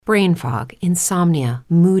Brain fog, insomnia,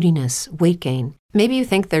 moodiness, weight gain. Maybe you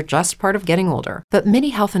think they're just part of getting older, but MIDI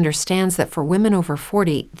Health understands that for women over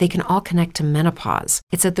 40, they can all connect to menopause.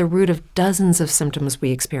 It's at the root of dozens of symptoms we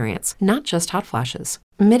experience, not just hot flashes.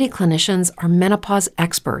 MIDI clinicians are menopause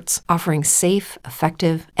experts, offering safe,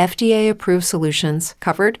 effective, FDA-approved solutions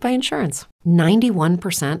covered by insurance.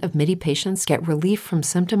 91% of MIDI patients get relief from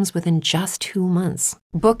symptoms within just 2 months.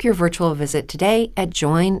 Book your virtual visit today at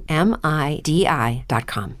joinmidi.com.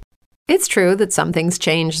 It's true that some things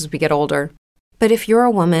change as we get older. But if you're a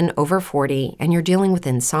woman over 40 and you're dealing with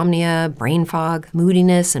insomnia, brain fog,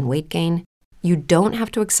 moodiness, and weight gain, you don't have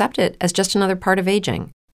to accept it as just another part of aging.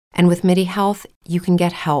 And with MIDI Health, you can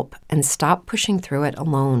get help and stop pushing through it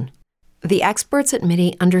alone. The experts at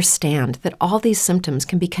MIDI understand that all these symptoms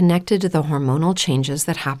can be connected to the hormonal changes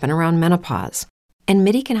that happen around menopause, and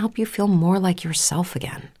MIDI can help you feel more like yourself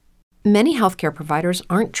again. Many healthcare providers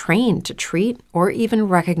aren't trained to treat or even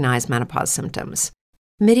recognize menopause symptoms.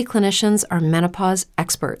 MIDI clinicians are menopause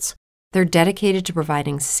experts. They're dedicated to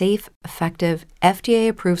providing safe, effective,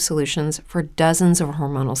 FDA-approved solutions for dozens of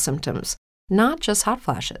hormonal symptoms, not just hot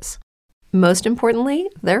flashes. Most importantly,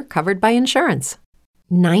 they're covered by insurance.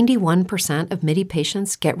 91% of MIDI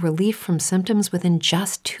patients get relief from symptoms within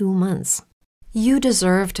just 2 months. You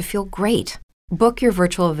deserve to feel great. Book your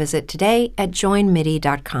virtual visit today at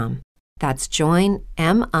joinmidi.com. That's joinmidi.com.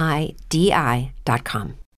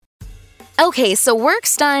 Okay, so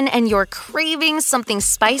work's done and you're craving something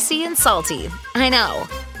spicy and salty. I know.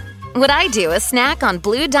 What I do is snack on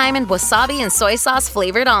Blue Diamond wasabi and soy sauce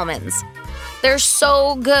flavored almonds. They're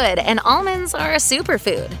so good, and almonds are a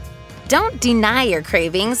superfood. Don't deny your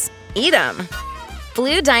cravings. Eat them.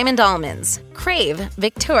 Blue Diamond almonds. Crave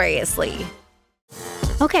victoriously.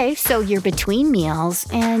 Okay, so you're between meals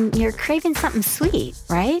and you're craving something sweet,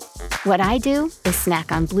 right? What I do is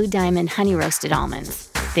snack on Blue Diamond honey roasted almonds.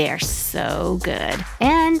 They're so good.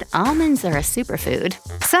 And almonds are a superfood.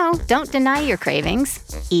 So don't deny your cravings.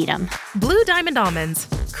 Eat them. Blue Diamond almonds.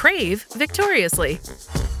 Crave victoriously.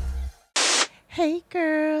 Hey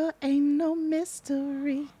girl, ain't no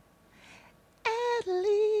mystery. At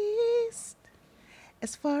least,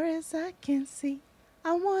 as far as I can see,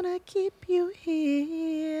 I wanna keep you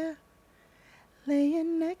here,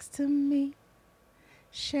 laying next to me,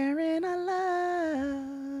 sharing our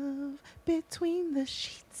love between the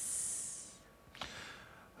sheets.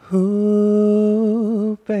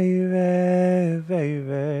 Ooh, baby,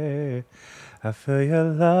 baby, I feel your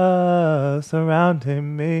love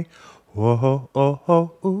surrounding me. Whoa, oh,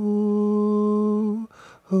 oh, ooh,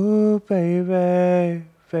 ooh, baby,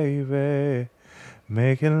 baby,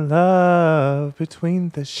 making love between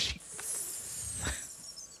the sheets.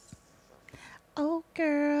 Oh,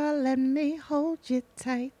 girl, let me hold you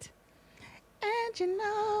tight. And you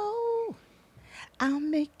know, I'll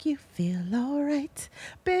make you feel alright.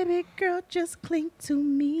 Baby girl, just cling to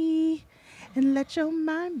me and let your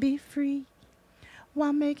mind be free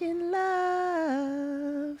while making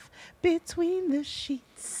love between the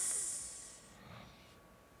sheets.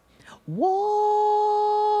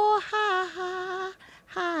 Whoa, ha, ha,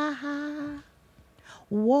 ha, ha.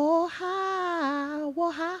 Whoa, ha,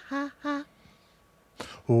 whoa, ha, ha, ha.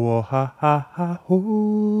 Whoa, ha, ha, ha,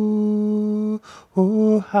 ooh,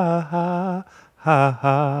 ooh, ha, ha, ha,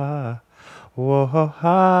 ha. Whoa,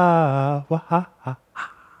 ha, whoa, ha, ha.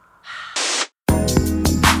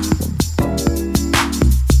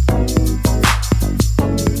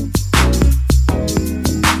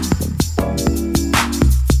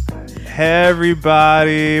 Hey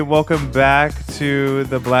everybody, welcome back to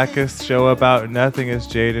the Blackest Show About Nothing. It's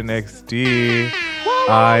Jaden XD.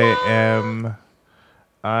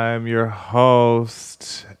 I'm your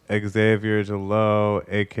host, Xavier Delo,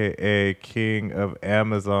 aka King of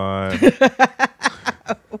Amazon.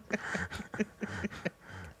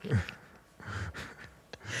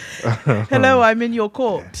 Hello, I'm in your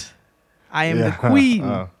court. I am the queen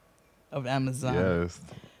of Amazon.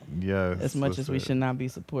 Yes. As much as we should not be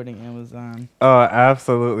supporting Amazon. Oh,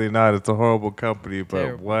 absolutely not. It's a horrible company, but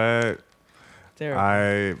Terrible. what?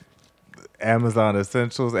 Terrible. Amazon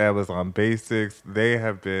Essentials, Amazon Basics, they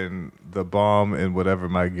have been the bomb in whatever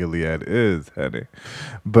my Gilead is, honey.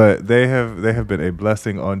 But they have been a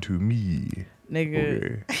blessing unto me.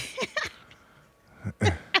 Nigga.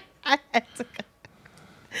 Okay. I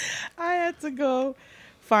had to go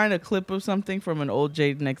find a clip of something from an old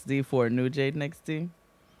Jaden XD for a new Jaden XD.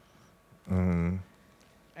 Mm-hmm.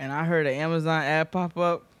 And I heard an Amazon ad pop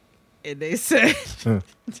up, and they said,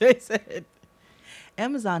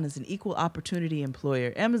 Amazon is an equal opportunity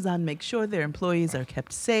employer. Amazon makes sure their employees are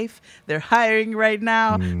kept safe. They're hiring right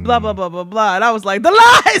now. Blah, blah, blah, blah, blah. And I was like, the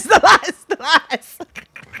lies.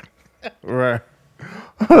 Right.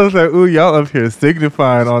 I was like, ooh, y'all up here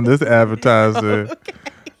signifying on this advertiser.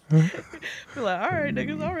 We're like, all right,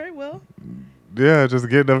 niggas, all right, well. Yeah, just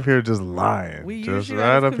getting up here, just lying. We just use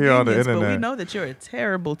right up here on the internet. But we know that you're a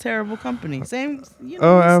terrible, terrible company. Same, Oh, we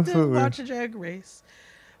absolutely. still watch a Drag Race.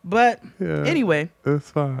 But Yeah, anyway, it's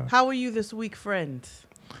fine. how are you this week, friend?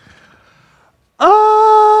 I'm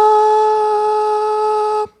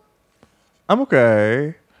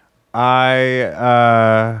okay.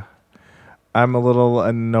 I'm a little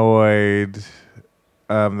annoyed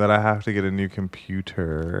that I have to get a new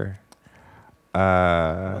computer.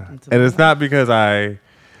 And it's not because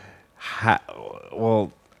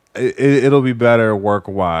it'll be better work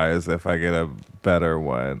wise if I get a better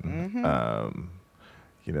one.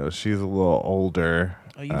 She's a little older.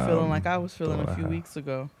 Are you feeling like I was feeling a few weeks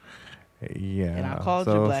ago? Yeah. And I called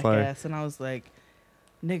so your black it's like, ass and I was like,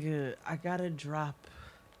 nigga, I gotta drop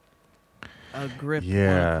a grip on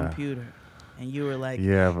a computer. And you were like,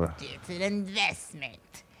 yeah, but it's an investment.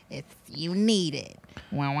 You need it.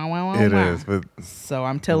 Wow, wow, wow, wow, it wow. is. But so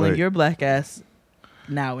I'm telling your black ass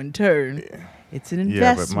now in turn, it's an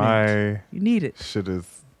investment. Yeah, but you need it. Shit is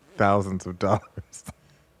thousands of dollars.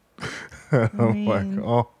 I'm like,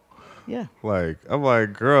 oh. Yeah. I'm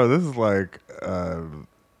like, girl, this is like a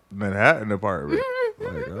Manhattan apartment.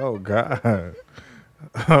 Like, oh God.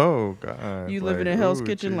 Oh God. You living in Hell's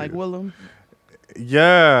Kitchen like Willem?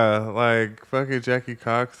 Yeah, like fucking Jackie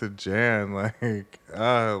Cox and Jan. I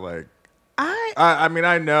mean,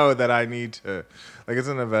 I know that I need to, it's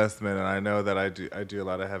an investment, and I know that I do a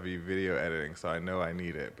lot of heavy video editing, so I know I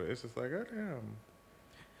need it. But it's just like, oh damn.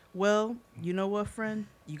 Well, you know what, friend?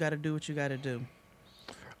 You got to do what you got to do.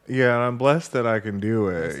 Yeah, and I'm blessed that I can do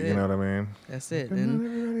it. You know what I mean? That's it.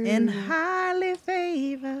 And highly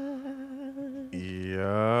favored.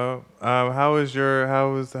 Yeah. How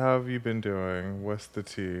have you been doing? What's the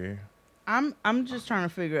tea? I'm just trying to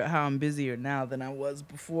figure out how I'm busier now than I was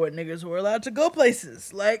before niggas were allowed to go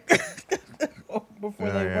places. Like before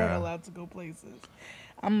they weren't allowed to go places.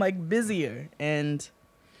 I'm like busier, and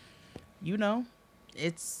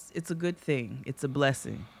it's a good thing. It's a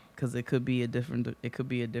blessing. Because it could be a different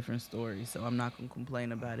story. So I'm not gonna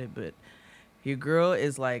complain about it. But your girl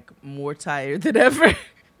is like more tired than ever,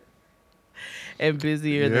 and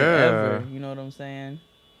busier than ever. You know what I'm saying?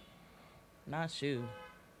 Not you,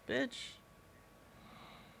 bitch.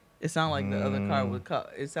 It sounded like the other car would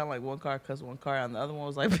cut. It sounded like one car cussed one car out, and the other one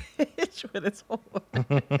was like, "Bitch," with its horn.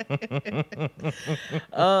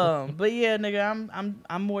 But yeah, nigga,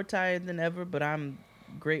 I'm more tired than ever. But I'm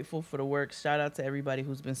grateful for the work. Shout out to everybody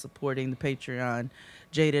who's been supporting the Patreon,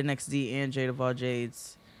 Jada NXD and Jada of all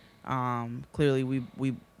Jades. Clearly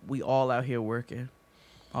we all out here working,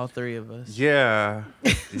 all three of us. Yeah.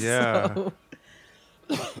 So,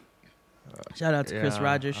 shout out to Chris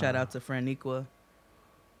Rogers. Shout out to Franiqua.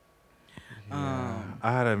 I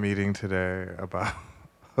had a meeting today about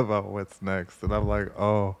what's next, and I'm like,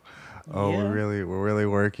 we're really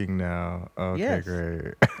working now. Okay,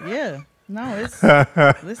 great. Yeah. No, it's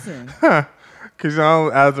listen. Because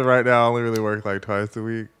as of right now, I only really work like twice a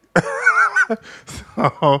week.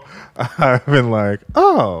 So I've been like,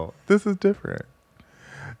 oh, this is different.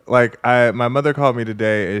 My mother called me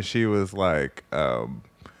today, and she was like, because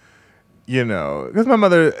my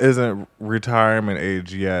mother isn't retirement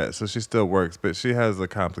age yet, so she still works, but she has a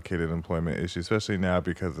complicated employment issue, especially now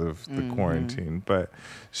because of the quarantine. But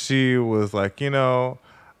she was like,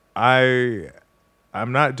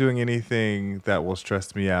 I'm not doing anything that will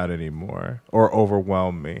stress me out anymore or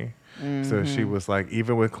overwhelm me. So she was like,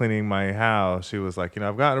 even with cleaning my house, she was like,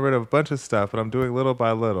 I've gotten rid of a bunch of stuff, but I'm doing little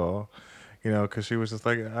by little, because she was just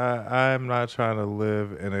like, I'm not trying to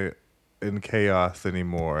live in chaos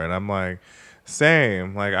anymore. And I'm like,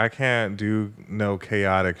 same. Like, I can't do no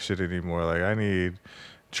chaotic shit anymore. Like, I need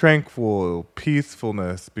tranquil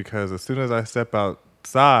peacefulness, because as soon as I step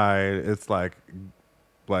outside, it's like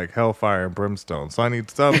hellfire and brimstone. So I need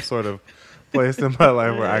some sort of place in my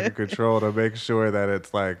life where I can control to make sure that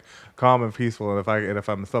it's like calm and peaceful. And if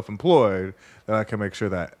I'm self-employed, then I can make sure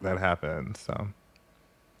that happens. So,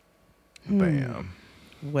 bam.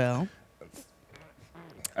 Well,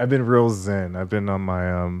 I've been real zen. I've been on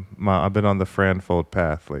I've been on the Franfold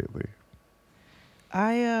path lately.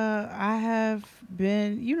 I have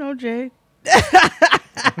been, Jay.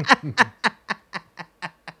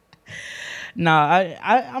 Nah,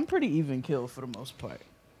 I'm pretty even killed for the most part.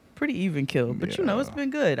 Pretty even killed. But, it's been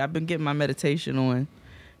good. I've been getting my meditation on,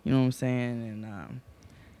 you know what I'm saying? And a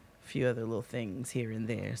few other little things here and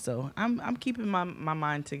there. So I'm keeping my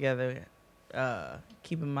mind together,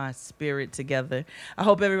 keeping my spirit together. I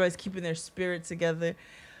hope everybody's keeping their spirit together.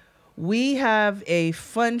 We have a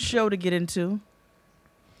fun show to get into.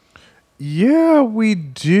 Yeah, we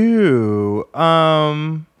do.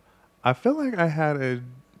 I feel like I had a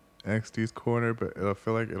XD's Corner, but I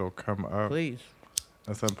feel like it'll come up Please.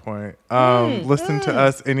 at some point. Listen to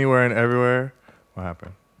us anywhere and everywhere. What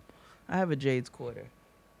happened? I have a Jade's Quarter.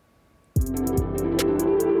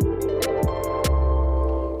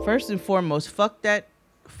 First and foremost, fuck that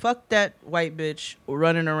white bitch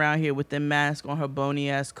running around here with them mask on her bony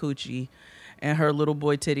ass coochie and her little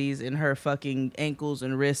boy titties and her fucking ankles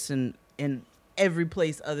and wrists and in every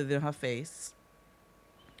place other than her face.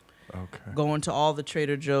 Okay. Going to all the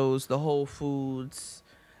Trader Joe's, the Whole Foods.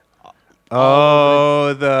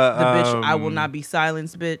 Oh, the bitch, I will not be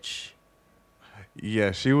silenced, bitch.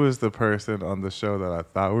 Yeah, she was the person on the show that I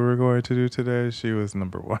thought we were going to do today. She was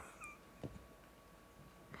number one.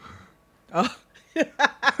 Oh.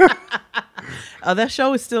 Oh, that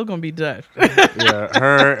show is still gonna be done. Yeah,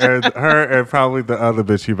 her and probably the other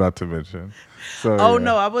bitch you about to mention. So, oh yeah.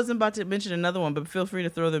 no, I wasn't about to mention another one, but feel free to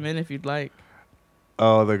throw them in if you'd like.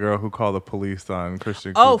 Oh, the girl who called the police on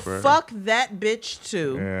Christian Oh, Cooper. fuck that bitch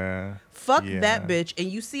too. Yeah. Fuck Yeah. that bitch.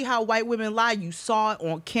 And you see how white women lie? You saw it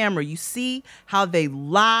on camera. You see how they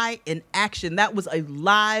lie in action. That was a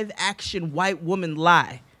live action white woman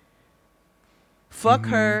lie. Fuck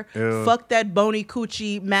her. Ew. Fuck that bony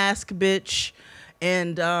coochie mask bitch.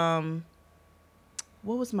 And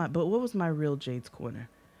what was my real Jade's Corner?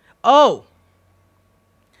 Oh.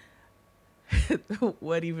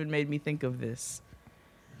 What even made me think of this?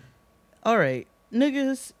 All right,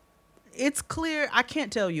 niggas, it's clear I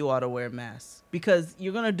can't tell you all to wear masks because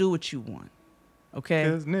you're going to do what you want. Okay?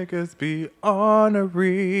 Cause niggas be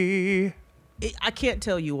ornery. I can't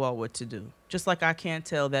tell you all what to do. Just like I can't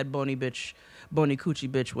tell that bony coochie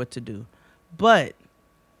bitch what to do. But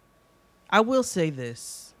I will say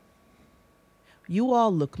this. You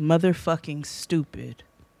all look motherfucking stupid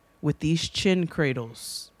with these chin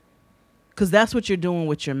cradles. Because that's what you're doing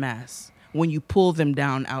with your masks. When you pull them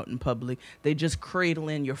down out in public, they just cradle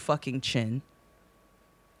in your fucking chin.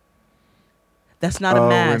 That's not a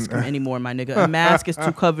mask anymore, my nigga. A mask is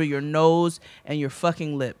to cover your nose and your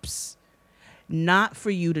fucking lips. Not for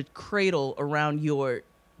you to cradle around your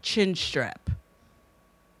chin strap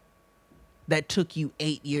that took you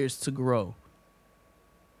 8 years to grow.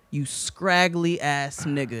 You scraggly ass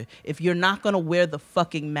nigga. If you're not going to wear the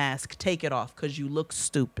fucking mask, take it off because you look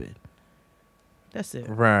stupid. That's it.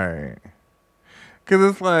 Right.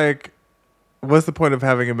 Because it's like, what's the point of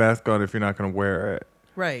having a mask on if you're not going to wear it?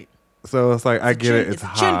 Right. So it's like, I get it. It's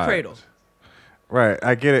hot. Chin cradle. Right.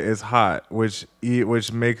 I get it. It's hot, which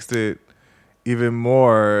makes it even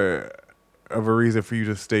more of a reason for you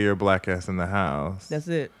to stay your black ass in the house. That's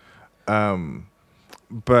it.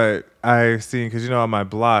 But I've seen, because on my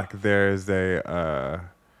block there's it's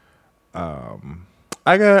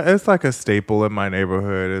like a staple in my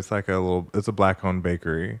neighborhood. It's like it's a black-owned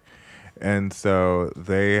bakery, and so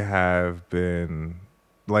they have been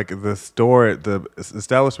like the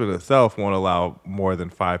establishment itself won't allow more than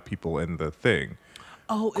 5 people in the thing.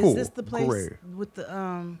 Oh, Cool. Is this the place Great. with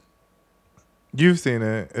the You've seen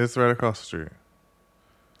it. It's right across the street.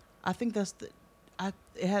 I think that's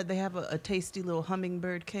they have a tasty little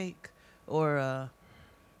hummingbird cake or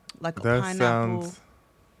like a pineapple.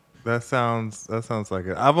 That sounds like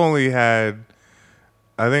it. I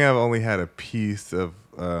think I've only had a piece of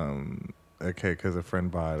a cake because a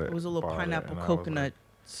friend bought it. It was a little pineapple coconut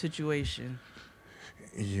situation.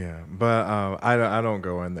 Yeah, but I don't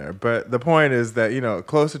go in there. But the point is that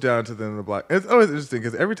closer down to the end of the block, it's always interesting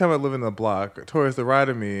because every time I live in the block, towards the right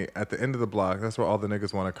of me, at the end of the block, that's where all the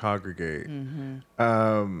niggas want to congregate.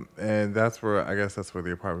 Mm-hmm. And that's where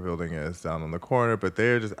the apartment building is, down on the corner. But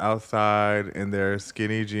they're just outside in their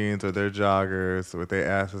skinny jeans or their joggers with their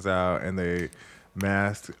asses out, and they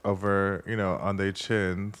mask over on their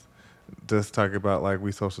chins, just talking about like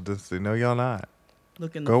we social distancing. No, y'all not.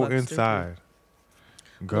 Go inside.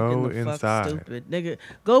 Go inside. Stupid nigga.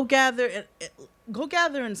 Go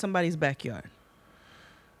gather in somebody's backyard.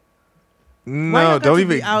 No,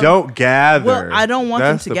 don't gather. Well, I don't want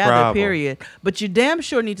That's them to gather, period. But you damn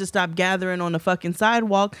sure need to stop gathering on the fucking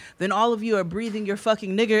sidewalk. Then all of you are breathing your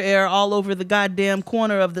fucking nigger air all over the goddamn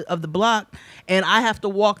corner of the block, and I have to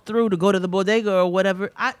walk through to go to the bodega or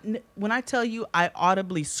whatever. When I tell you, I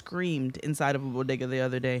audibly screamed inside of a bodega the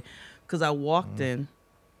other day because I walked in.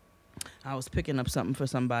 I was picking up something for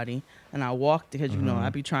somebody, and I walked because I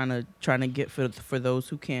be trying to get for those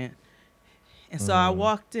who can't. And so I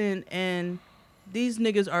walked in, and these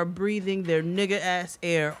niggas are breathing their nigga ass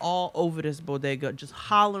air all over this bodega, just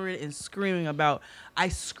hollering and screaming about. I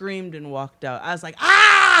screamed and walked out. I was like,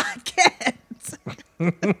 I can't.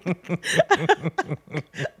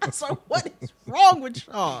 So what is wrong with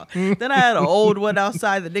y'all? Then I had an old one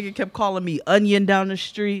outside. The nigga kept calling me onion down the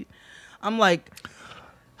street. I'm like,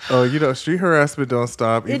 Oh, street harassment don't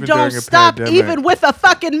stop it even don't during a stop pandemic. even with a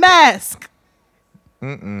fucking mask.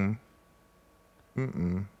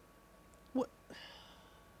 What?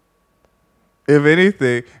 If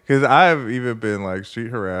anything, because I've even been like street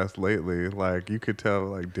harassed lately. Like you could tell,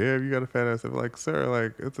 like, damn, you got a fat ass. I'm like, sir,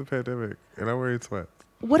 like it's a pandemic, and I'm wearing sweats.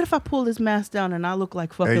 What if I pull this mask down and I look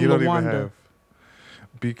like fucking And you don't LaWanda? even have,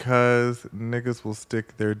 because niggas will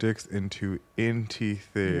stick their dicks into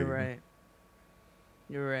anything.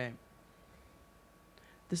 You're right.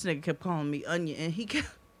 This nigga kept calling me onion, and he kept.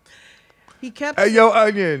 Hey, yo,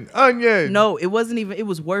 onion. No, it wasn't even. It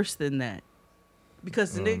was worse than that,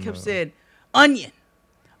 because the nigga kept saying, "Onion,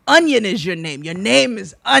 Onion is your name. Your name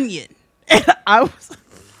is Onion." And I was.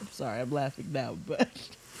 I'm sorry, I'm laughing now, but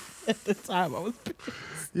at the time I was pissed.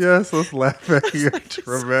 Yes, let's laugh at your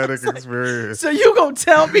traumatic experience. So you gonna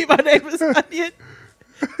tell me my name is Onion?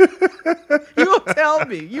 You gonna tell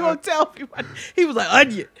me? You gonna tell me? He was like,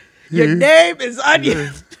 Onion. Your name is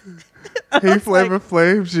Onion. He Flavor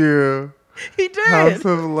Flaved you. He did. House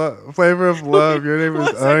of Love, Flavor of Love. Your name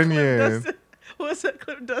is Onion. What's that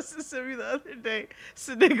clip Dustin sent me the other day?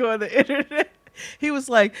 Some nigga on the internet. He was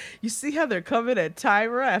like, you see how they're coming at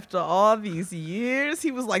Tyra after all these years?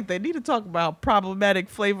 He was like, they need to talk about how problematic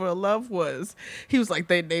Flavor of Love was. He was like,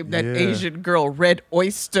 they named that Asian girl Red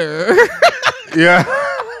Oyster. Yeah.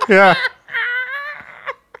 And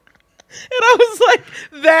I was like,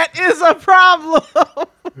 that is a problem.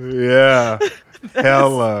 Yeah.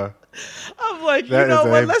 Hella. I'm like, That you know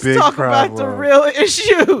is what? a Let's big talk about the problem. real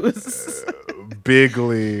issues.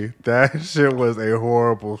 Bigly. That shit was a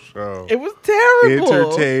horrible show. It was terrible.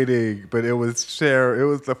 Entertaining, but it was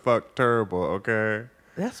the fuck terrible, okay?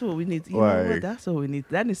 That's what we need to, you know what? That's what we need.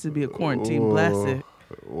 That needs to be a quarantine blasted.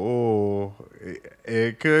 Oh,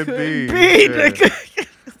 it could be. Sure.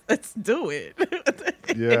 Let's do it.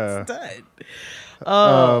 Yeah. It's done.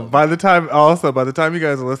 By the time you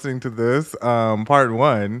guys are listening to this, part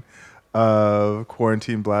 1 of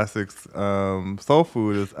Quarantine Blastics Soul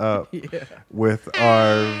Food is up with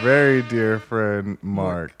our very dear friend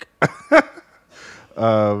Mark.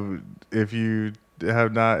 If you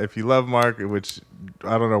love Mark, which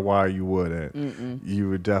I don't know why you wouldn't, you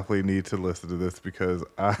would definitely need to listen to this because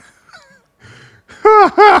it's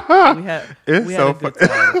so funny.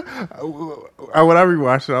 When I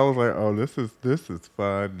rewatched it, I was like, "Oh, this is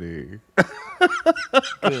funny."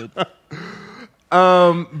 Good.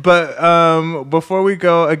 But before we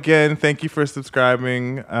go, again, thank you for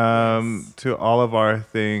subscribing to all of our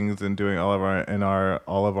things and doing all of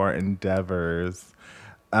our endeavors.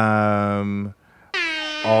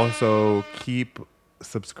 Also, keep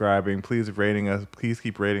subscribing. Please keep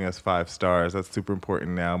rating us 5 stars. That's super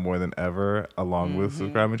important now more than ever, along with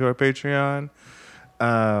subscribing to our Patreon.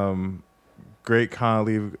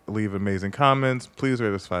 Leave amazing comments. Please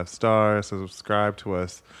rate us 5 stars. Subscribe to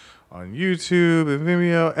us on YouTube and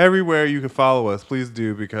Vimeo, everywhere you can follow us. Please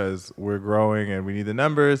do, because we're growing and we need the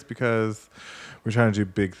numbers because we're trying to do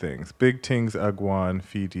big things. Big things, Agwan,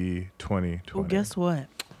 Fidi 2020. Well, guess what?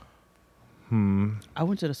 I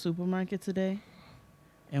went to the supermarket today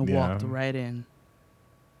and walked right in.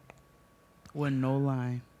 Wasn't no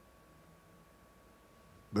line.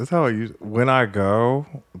 That's how when I go,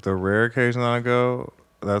 the rare occasion I go,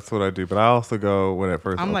 that's what I do. But I also go when it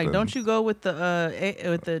first I'm like, opens. don't you go with the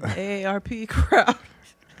AARP crowd?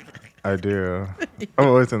 I do. I'm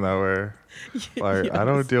always in that way. Like, I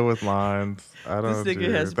don't deal with lines. I don't This nigga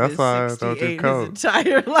do. has That's been why I don't 68 do coke. his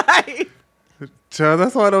entire life. Child,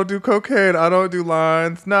 that's why I don't do cocaine. I don't do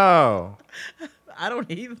lines. No. I don't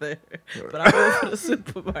either. But I go for the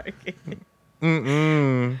supermarket.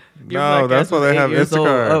 No, Black that's ass why was they 8 have years old,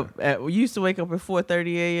 Instacart. we used to wake up at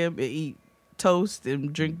 4:30 a.m. and eat toast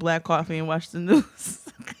and drink black coffee and watch the news.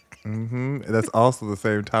 That's also the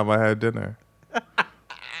same time I had dinner.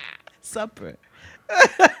 Supper.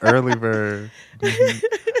 Early bird.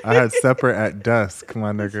 I had supper at dusk,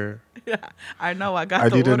 my nigga. I know. I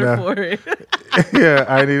got the order for it. Yeah,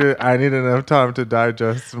 I need enough time to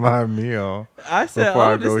digest my meal. I said, before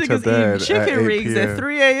I this go to nigga's bed eating at chicken 8 rings p.m. at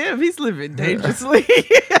 3 a.m. He's living dangerously.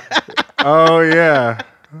 Oh, yeah.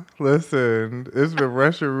 Listen, it's been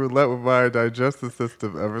Russian roulette with my digestive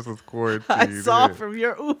system ever since quarantine. I saw from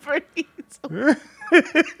your Uber Eats.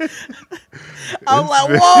 I'm like,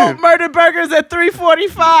 whoa, murder burgers at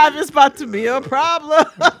 3:45. It's about to be a problem.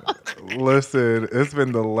 Listen, it's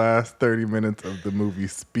been the last 30 minutes of the movie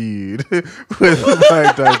Speed with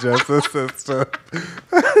my digestive system.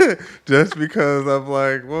 Just because I'm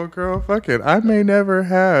like, well, girl, fuck it. I may never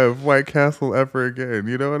have White Castle ever again.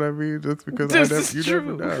 You know what I mean? Just because you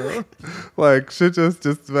never know. Like, shit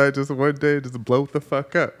just might just one day just blow the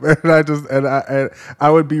fuck up. And I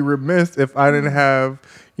would be remiss if I didn't have,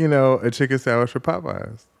 a chicken sandwich from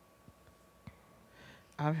Popeyes.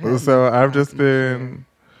 So I've just been,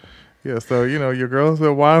 so, your girl's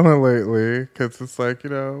been wilding lately because it's like,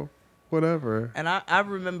 whatever. And I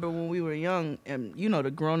remember when we were young and,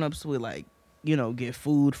 the grown-ups would like, get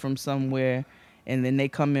food from somewhere and then they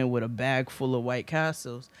come in with a bag full of White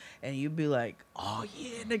Castles and you'd be like, oh,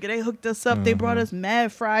 yeah, nigga, they hooked us up. They brought us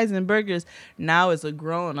mad fries and burgers. Now as a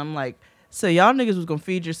grown, I'm like, so y'all niggas was going to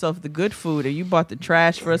feed yourself the good food and you bought the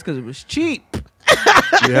trash for us because it was cheap.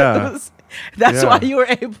 Yeah. That's why you were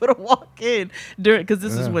able to walk in during, because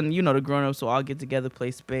this is when the grown-ups will all get together,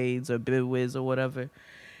 play spades or bid whiz or whatever,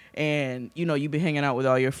 and you be hanging out with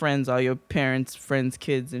all your friends, all your parents, friends,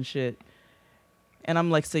 kids and shit. And I'm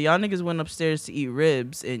like, so y'all niggas went upstairs to eat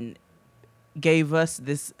ribs and gave us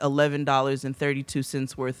this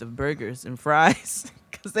 $11.32 worth of burgers and fries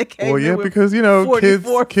because they came. Well, yeah, because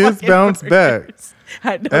kids bounce back.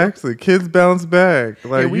 I know. Actually, kids bounce back.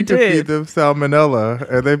 Like, you can feed them salmonella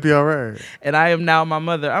and they'd be all right. And I am now my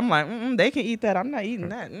mother. I'm like, they can eat that. I'm not eating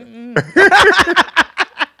that.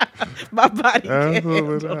 My body can't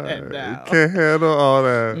handle that now. Can't handle all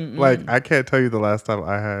that. Like, I can't tell you the last time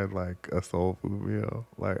I had like a soul food meal.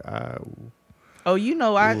 Like, I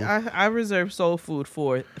reserve soul food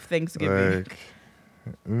for Thanksgiving. Like,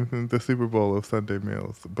 the Super Bowl of Sunday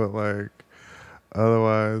meals. But like,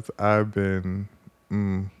 otherwise, I've been.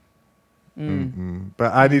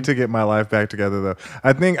 But I need to get my life back together, though.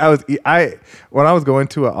 I think when I was going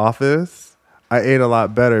to an office, I ate a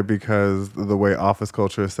lot better because of the way office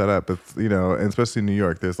culture is set up. It's and especially in New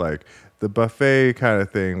York, there's like the buffet kind of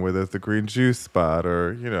thing where there's the green juice spot,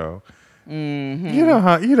 or you know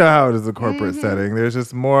how it is a corporate setting. There's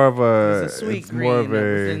just more of there's a Sweet Green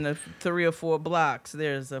within the 3 or 4 blocks.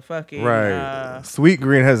 There's a fucking Sweet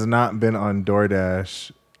Green has not been on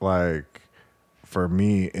DoorDash like for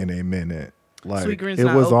me in a minute. Like,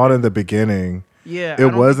 it was on in the beginning. Yeah,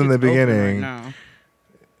 it was in the beginning.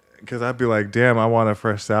 Because I'd be like, damn, I want a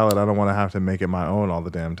fresh salad. I don't want to have to make it my own all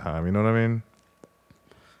the damn time. You know what I mean?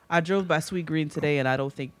 I drove by Sweet Green today, and I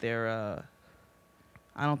don't think they're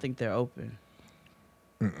open.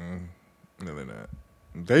 No, they're not.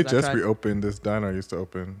 They just reopened this diner I used to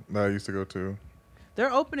go to.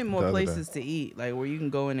 They're opening more places to eat, like where you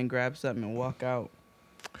can go in and grab something and walk out.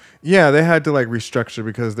 Yeah, they had to like restructure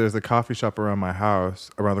because there's a coffee shop around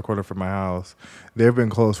the corner from my house. They've been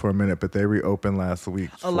closed for a minute, but they reopened last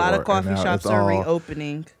week. A lot of coffee shops are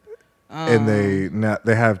reopening. And they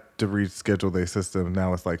have to reschedule their system.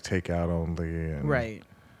 Now it's like takeout only. And right.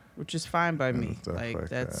 Which is fine by me. Like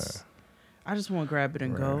that's that. I just want to grab it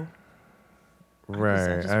and go.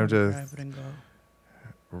 Right. I'm just grab it and go.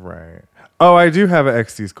 Right. Oh, I do have an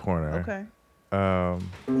XT's Corner. Okay.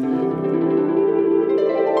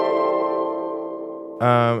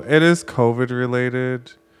 It is COVID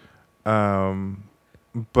related,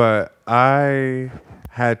 but I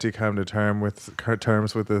had to come to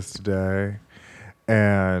terms with this today,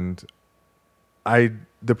 and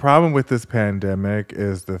the problem with this pandemic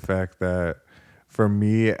is the fact that for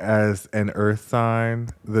me as an earth sign,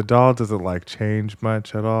 the doll doesn't like change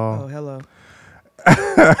much at all. Oh, hello.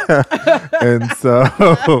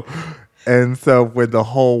 And so when the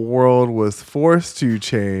whole world was forced to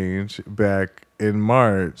change back in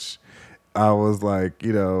March, I was like,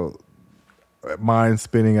 mind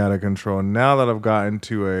spinning out of control. Now that I've gotten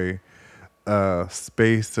to a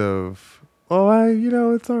space of,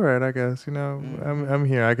 it's all right, I guess, I'm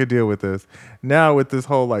here. I could deal with this. Now with this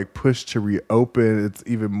whole like push to reopen, it's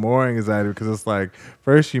even more anxiety because it's like,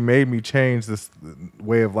 first you made me change this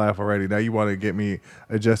way of life already. Now you want to get me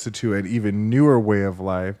adjusted to an even newer way of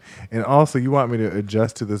life. And also you want me to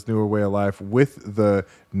adjust to this newer way of life with the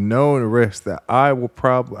known risk that I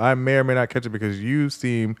may or may not catch it, because you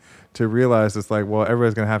seem to realize it's like, well,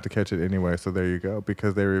 everybody's going to have to catch it anyway. So there you go.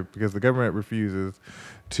 Because the government refuses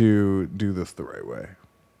to do this the right way.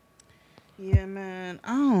 Yeah, man.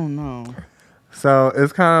 I don't know. So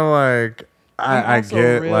it's kind of like, I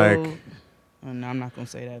get like... And I'm not going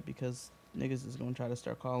to say that because niggas is going to try to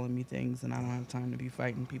start calling me things and I don't have time to be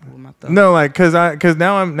fighting people with my thumbs. No, like, cause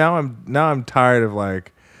now I'm tired of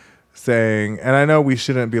like saying, and I know we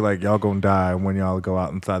shouldn't be like, y'all gonna die when y'all go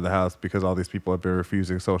out inside the house because all these people have been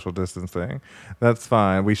refusing social distancing. That's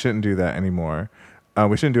fine. We shouldn't do that anymore.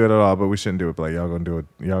 We shouldn't do it at all, but we shouldn't do it. But like, y'all gonna do it.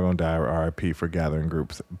 Y'all gonna die or RIP for gathering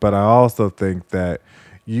groups. But I also think that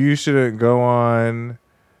you shouldn't go on.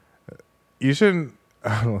 You shouldn't.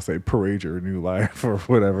 I don't want to say parade your new life or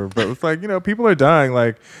whatever, but it's like, people are dying.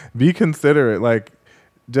 Like, be considerate. Like,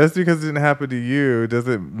 just because it didn't happen to you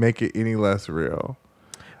doesn't make it any less real.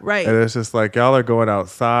 Right. And it's just like, y'all are going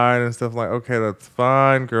outside and stuff like, okay, that's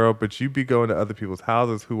fine, girl, but you be going to other people's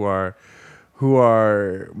houses who are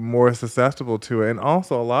more susceptible to it. And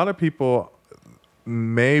also, a lot of people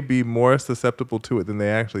may be more susceptible to it than they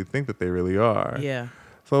actually think that they really are. Yeah.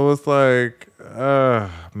 So it's like,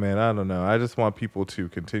 man, I don't know. I just want people to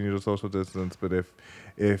continue to social distance. But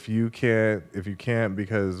if you can't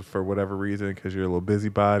because for whatever reason, because you're a little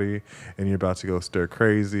busybody and you're about to go stir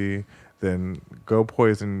crazy, then go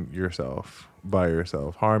poison yourself by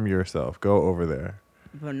yourself, harm yourself, go over there.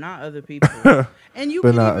 But not other people. And you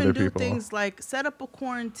But can not even other do people. things like set up a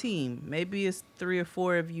quarantine. Maybe it's 3 or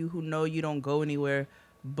 4 of you who know you don't go anywhere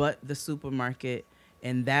but the supermarket,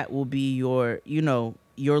 and that will be your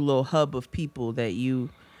little hub of people that you.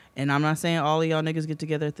 And I'm not saying all of y'all niggas get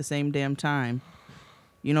together at the same damn time.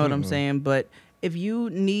 You know what I'm saying? But if you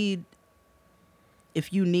need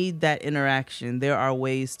that interaction, there are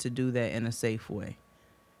ways to do that in a safe way.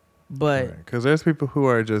 But because there's people who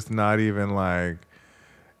are just not even like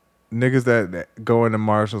niggas that go into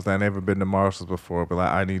Marshalls that never been to Marshalls before, but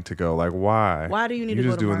like, I need to go. Like, why? Why do you need to You're go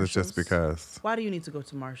just to doing Marshalls? this just because. Why do you need to go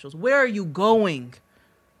to Marshalls? Where are you going?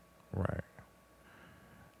 Right.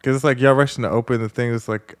 Because it's like y'all rushing to open the thing. It's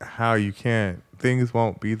like how you can't. Things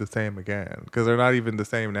won't be the same again because they're not even the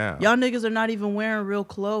same now. Y'all niggas are not even wearing real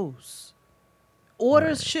clothes.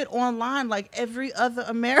 Orders shit online like every other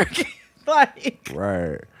American. Like,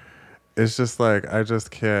 Right. It's just like, I just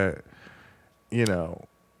can't,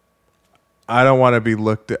 I don't want to be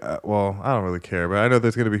looked at. Well, I don't really care, but I know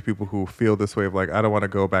there's going to be people who feel this way of like, I don't want to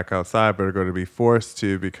go back outside, but are going to be forced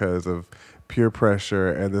to because of peer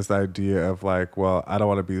pressure and this idea of like, well, I don't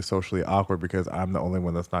want to be socially awkward because I'm the only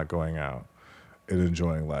one that's not going out and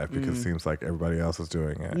enjoying life because it seems like everybody else is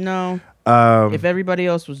doing it. no. If everybody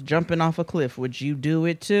else was jumping off a cliff, would you do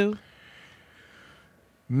it too?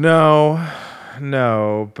 No,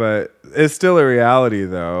 but it's still a reality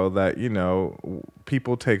though that,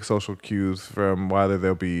 people take social cues from whether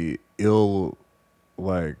they'll be ill,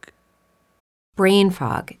 like Brain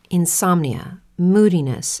fog, insomnia,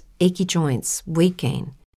 moodiness, achy joints, weight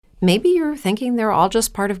gain. Maybe you're thinking they're all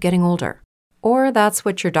just part of getting older, or that's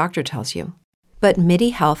what your doctor tells you. But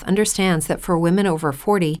MIDI Health understands that for women over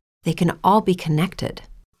 40, they can all be connected.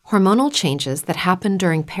 Hormonal changes that happen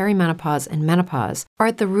during perimenopause and menopause are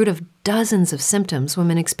at the root of dozens of symptoms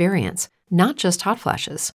women experience, not just hot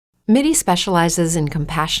flashes. MIDI specializes in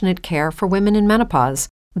compassionate care for women in menopause.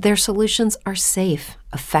 Their solutions are safe,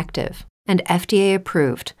 effective, and FDA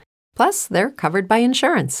approved. Plus, they're covered by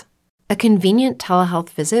insurance. A convenient telehealth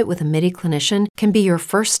visit with a MIDI clinician can be your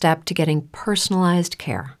first step to getting personalized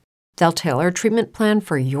care. They'll tailor a treatment plan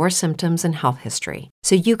for your symptoms and health history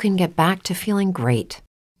so you can get back to feeling great.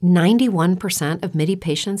 91% of MIDI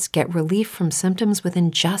patients get relief from symptoms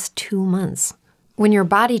within just 2 months. When your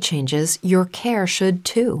body changes, your care should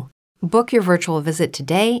too. Book your virtual visit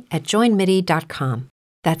today at joinmidi.com.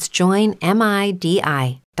 That's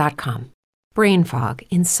joinmidi.com. Brain fog,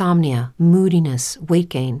 insomnia, moodiness, weight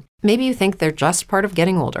gain. Maybe you think they're just part of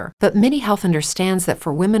getting older, but MIDI Health understands that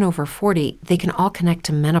for women over 40, they can all connect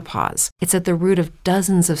to menopause. It's at the root of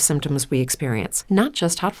dozens of symptoms we experience, not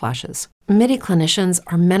just hot flashes. MIDI clinicians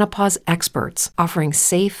are menopause experts, offering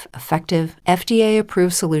safe, effective,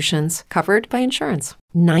 FDA-approved solutions covered by insurance.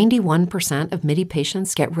 91% of MIDI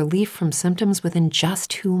patients get relief from symptoms within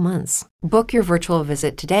just 2 months. Book your virtual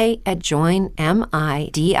visit today at joinmidi.com.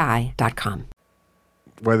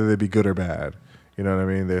 whether they be good or bad. You know what I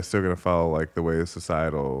mean? They're still going to follow like the way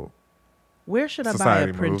societal. Where should I buy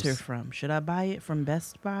Society a printer moves. from? Should I buy it from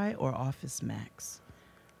Best Buy or Office Max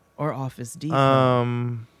or Office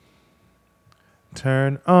Depot?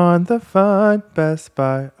 Turn on the fun, Best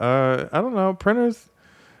Buy. I don't know. Printers,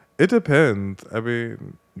 it depends. I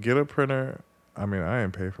mean, get a printer. I mean, I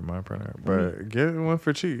ain't pay for my printer, but get one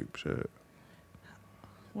for cheap. Shit.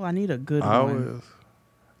 Well, I need a good I one.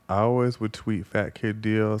 always would tweet Fat Kid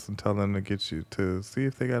deals and tell them to get you to see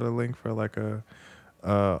if they got a link for like a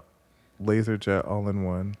LaserJet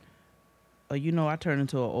all-in-one. Oh, you know, I turn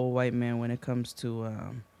into an old white man when it comes to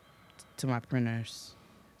my printers.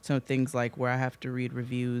 So things like where I have to read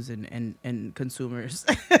reviews and consumers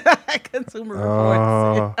consumer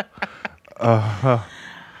reports.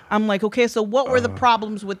 I'm like, okay, so what were the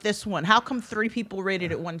problems with this one? How come 3 people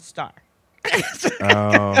rated it 1 star?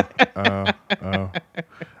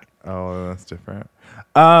 Oh, that's different.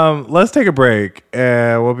 Let's take a break,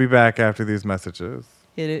 and we'll be back after these messages.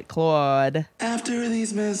 Hit it, Claude. After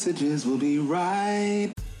these messages, we'll be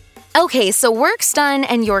right. Okay, so work's done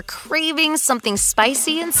and you're craving something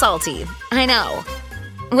spicy and salty. I know.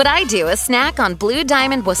 What I do is snack on Blue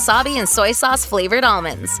Diamond wasabi and soy sauce flavored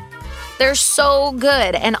almonds. They're so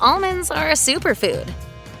good, and almonds are a superfood.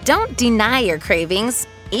 Don't deny your cravings,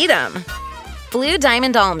 eat them. Blue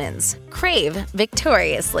Diamond almonds. Crave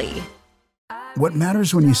victoriously. What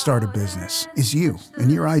matters when you start a business is you and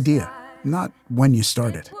your idea, not when you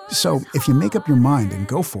start it. So if you make up your mind and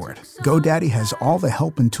go for it, GoDaddy has all the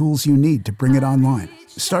help and tools you need to bring it online.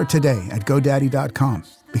 Start today at GoDaddy.com,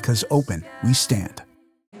 because open we stand.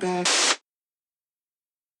 Back.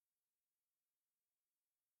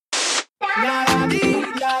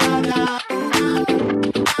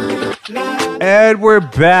 And we're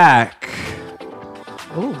back.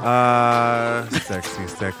 Sexy,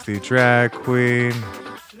 sexy drag queen.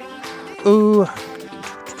 Ooh.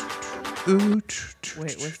 Ooh.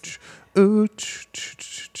 Wait, what's Ooh.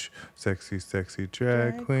 Sexy, sexy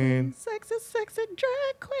drag queen. Sexy, sexy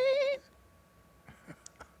drag queen.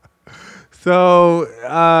 So,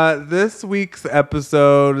 this week's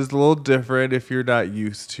episode is a little different if you're not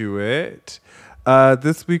used to it.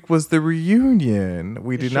 This week was the reunion.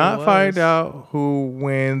 We did not find out who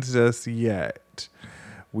wins just yet.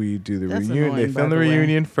 We do the reunion. They film the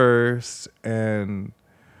reunion first, and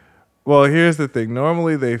well, here's the thing.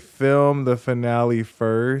 Normally, they film the finale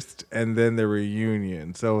first, and then the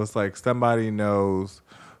reunion. So it's like somebody knows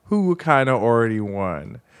who kind of already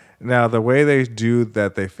won. Now, the way they do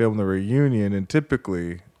that, they film the reunion, and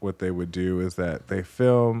typically what they would do is that they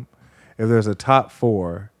film, if there's a top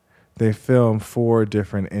four, they film 4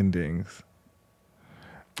 different endings.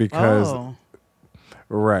 Because,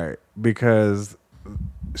 right, because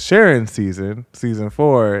Sharon's season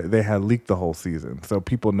 4, they had leaked the whole season. So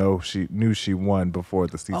people knew she won before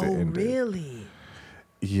the season ended. Oh, really?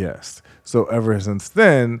 Yes. So ever since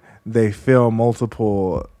then, they film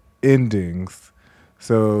multiple endings.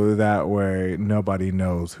 So that way, nobody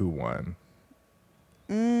knows who won.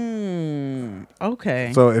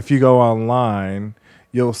 Okay. So if you go online,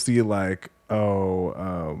 you'll see like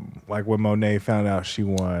when Monet found out she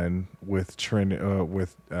won with Trinity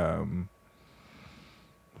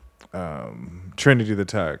the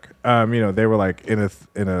Tug. They were like in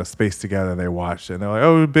a space together and they watched it and they're like,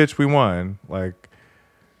 "Oh, bitch, we won!" Like,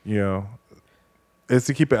 it's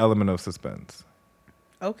to keep an element of suspense.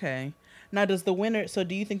 Okay. Now, does the winner? So,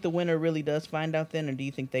 do you think the winner really does find out then, or do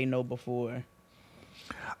you think they know before?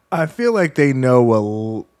 I feel like they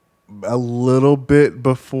know a little bit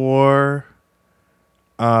before,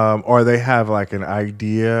 or they have like an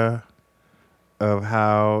idea of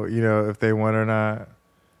how if they won or not.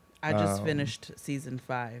 I just finished season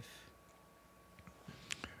 5.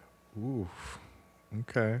 Ooh,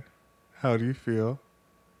 okay. How do you feel?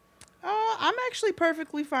 I'm actually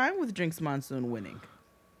perfectly fine with Jinx Monsoon winning.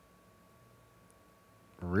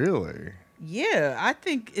 Really? Yeah, I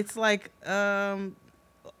think it's like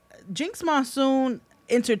Jinx Monsoon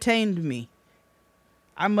entertained me.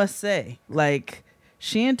 I must say, like,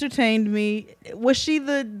 she entertained me. Was she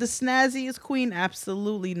the snazziest queen?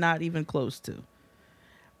 Absolutely not even close to.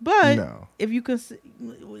 But no. If you can,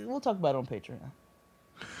 we'll talk about it on Patreon.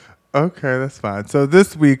 Okay, that's fine. So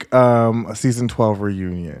this week, season 12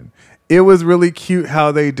 reunion. It was really cute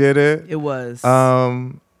how they did it. It was.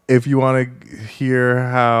 If you want to hear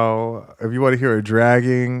a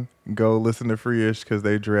dragging, go listen to Free-ish because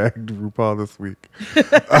they dragged RuPaul this week.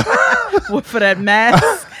 What, for that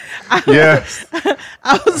mask? Yes.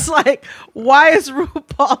 I was like, why is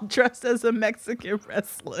RuPaul dressed as a Mexican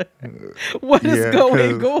wrestler? What is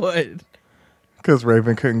going on? Because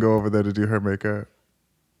Raven couldn't go over there to do her makeup.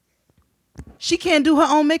 She can't do her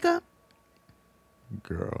own makeup?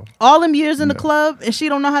 Girl. All them years in the club and she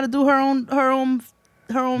don't know how to do her own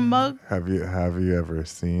mug? Have you ever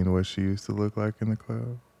seen what she used to look like in the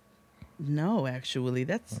club? No, actually.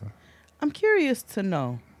 I'm curious to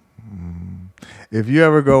know. If you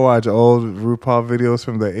ever go watch old RuPaul videos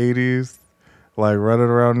from the 80s, like running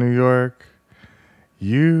around New York,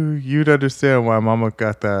 you'd understand why Mama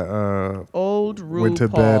got that old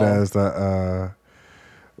RuPaul.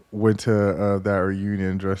 Went to that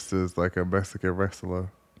reunion dressed as like a Mexican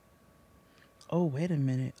wrestler. Oh, wait a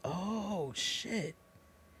minute. Oh, shit.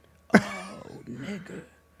 Oh, nigga.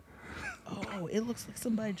 Oh, it looks like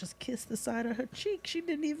somebody just kissed the side of her cheek. She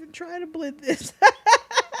didn't even try to blend this.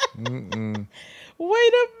 Wait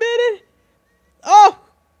a minute. Oh.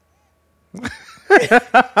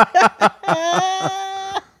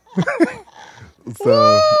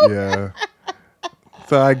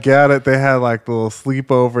 So I get it. They had like the little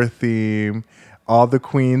sleepover theme. All the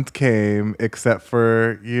queens came except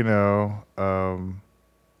for, that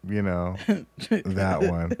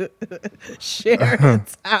one. Sharon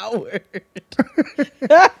Howard.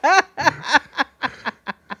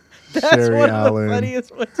 That's Sherry one Allen. of the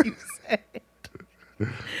funniest ones you said.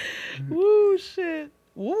 Woo, shit.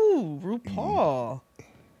 Woo, RuPaul.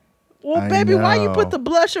 Well, baby, why you put the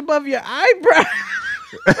blush above your eyebrow?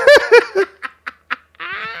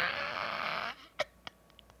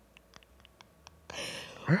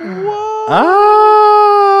 Whoa.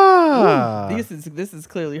 Ah. Ooh, this is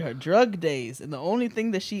clearly her drug days, and the only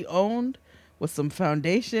thing that she owned was some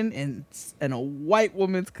foundation and a white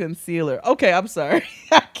woman's concealer. Okay, I'm sorry.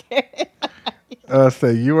 I can't. So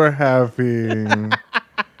you were having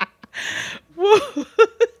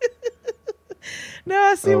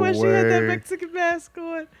Now I see why she had that way. Mexican mask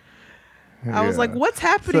on. I was Yeah. like, what's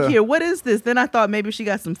happening So- here? What is this? Then I thought maybe she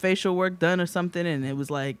got some facial work done or something, and it was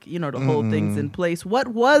like, the whole thing's in place. What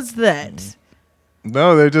was that?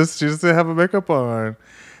 No, she just didn't have a makeup on.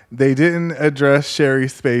 They didn't address Sherry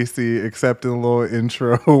Spacey except in a little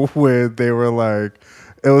intro where they were like,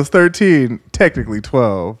 it was 13, technically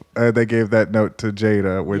 12. They gave that note to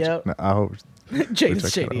Jada, which Yep. I hope, Jada's I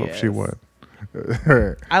shady hope she ass. won.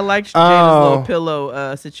 I liked Jada's Oh. little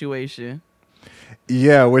pillow situation.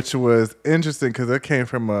 Yeah, which was interesting because it came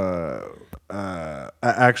from a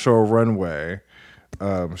actual runway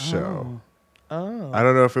show. Oh. I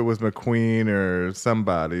don't know if it was McQueen or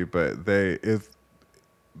somebody, but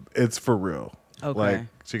it's for real. Okay. Like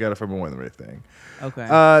she got it from a runway thing.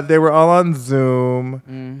 Okay. They were all on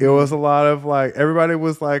Zoom. It was a lot of like everybody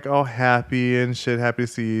was like all happy and shit, happy to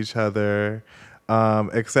see each other.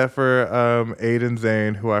 Except for Aiden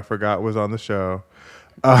Zane, who I forgot was on the show.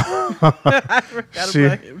 I forgot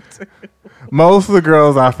about him too. Most of the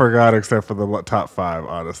girls I forgot except for the top 5,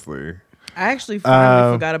 honestly. I actually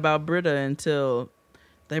finally forgot about Britta until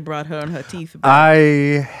they brought her and her teeth back. I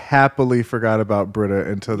happily forgot about Britta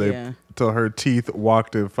until Yeah. her teeth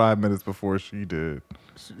walked in 5 minutes before she did.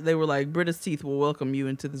 They were like, Britta's teeth will welcome you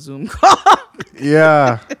into the Zoom call.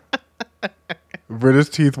 Yeah. Britta's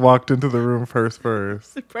teeth walked into the room first.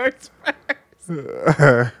 First.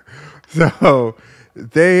 So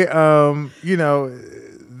they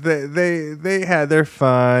they had their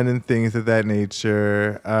fun and things of that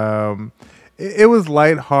nature. It was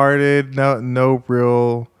lighthearted, no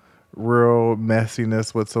real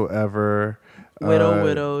messiness whatsoever.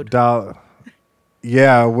 Widowed.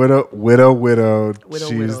 Yeah, widowed.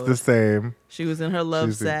 She's Widowed. the same. She was in her love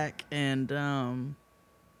She's the- sack, and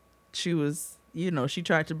she was, she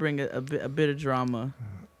tried to bring a bit of drama.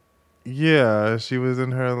 Yeah, she was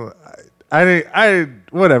in her. I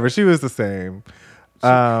whatever. She was the same.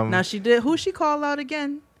 Now she did. Who she called out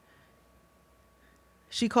again?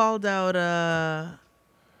 She called out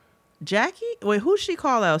Jackie. Wait, who she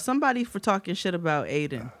call out? Somebody for talking shit about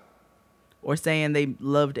Aiden, or saying they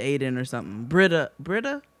loved Aiden or something. Britta.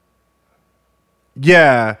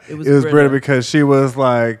 Yeah, It was Britta Britta. because she was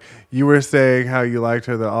like, you were saying how you liked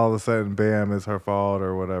her, that all of a sudden, bam, it's her fault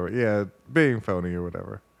or whatever. Yeah, being phony or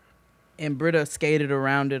whatever. And Britta skated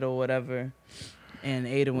around it or whatever. And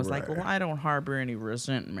Aiden was like, Right. well, I don't harbor any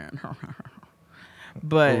resentment.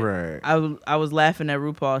 But Right. I was laughing at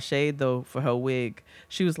RuPaul shade, though, for her wig.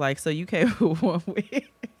 She was like, so you came with one wig?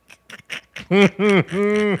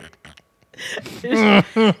 And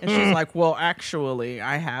she's like, well, actually,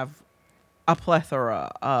 I have a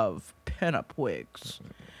plethora of pinup wigs.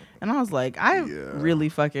 And I was like, I really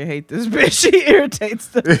fucking hate this bitch. She irritates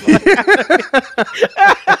the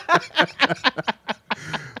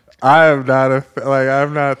I'm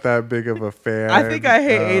not that big of a fan. I think I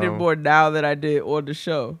hate Aiden more now than I did on the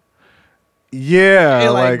show. Yeah, It,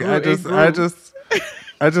 like, like grew-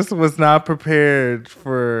 I just was not prepared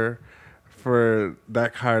for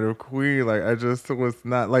that kind of queen. Like I just was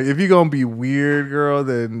not like, if you're gonna be weird, girl,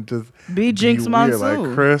 then just Be Jinx weird. Monsoon.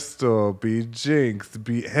 Like Crystal, be Jinx,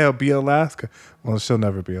 be Alaska. Well, she'll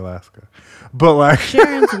never be Alaska, but like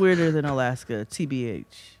Sharon's weirder than Alaska, TBH.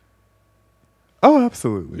 oh,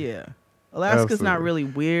 absolutely. Yeah. Alaska's not Absolutely. really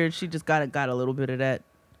weird. She just got a little bit of that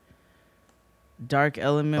dark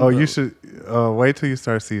element. Oh, but you should wait till you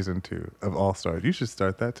start season 2 of All Stars. You should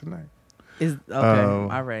start that tonight. Is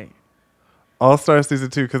okay. All right. All Stars season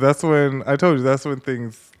 2, because that's when I told you that's when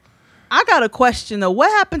things. I got a question though. What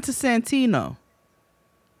happened to Santino?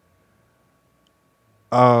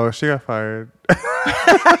 Oh, she got fired.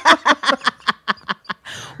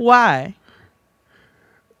 Why?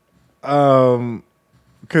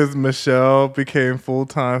 Because Michelle became full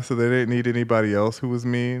time, so they didn't need anybody else who was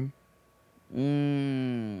mean.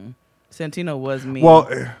 Santino was mean. Well,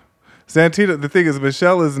 Santino. The thing is,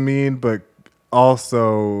 Michelle is mean, but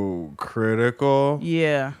also critical.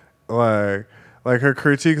 Yeah. Like her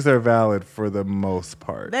critiques are valid for the most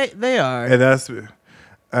part. They are. And that's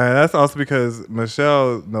also because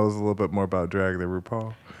Michelle knows a little bit more about drag than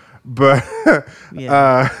RuPaul. But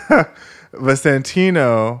but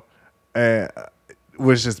Santino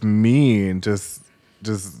was just mean, just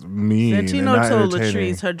mean. Santino told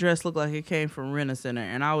Latrice her dress looked like it came from Rent-A-Center,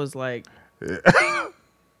 and I was like,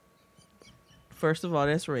 first of all,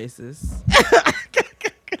 that's racist.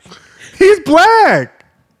 He's black.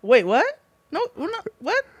 Wait, what? No,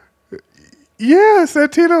 what? Yeah,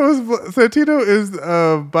 Santino is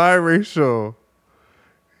biracial.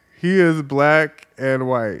 He is black and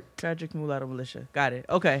white. Tragic Mulatto Militia. Got it.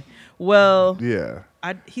 Okay. Well. Yeah.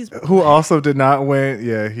 He's who also did not win.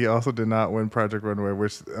 Yeah, he also did not win Project Runway,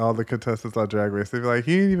 which all the contestants on Drag Race, they'd be like,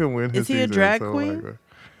 he didn't even win his season. Is he a drag queen? Like,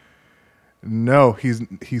 no,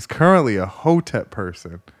 he's currently a Hotep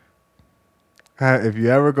person. If you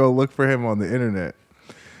ever go look for him on the internet,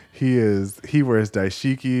 he wears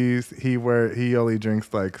dashikis. He only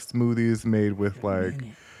drinks like smoothies made with like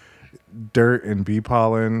dirt and bee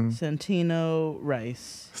pollen. Santino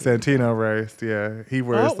Rice. Yeah. He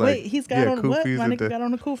wears he's got on what? My nigga got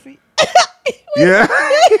on a kufi. Yeah.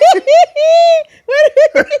 Wait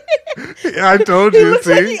a minute. I told he you. Looks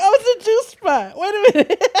like he owns a juice spot. Wait a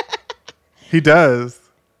minute. He does.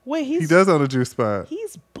 Wait, he does own a juice spot.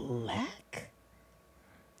 He's black?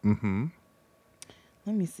 Mm-hmm.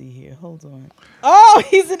 Let me see here. Hold on. Oh,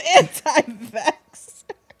 he's an anti-vax.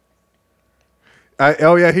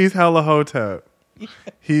 He's hella Hotep. Yeah.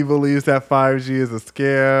 He believes that 5G is a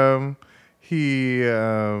scam. He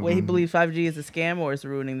believes 5G is a scam or it's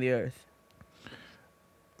ruining the earth?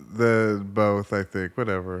 Both, I think.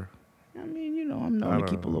 Whatever. I mean, I'm known to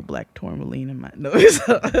keep a little black tourmaline in my nose.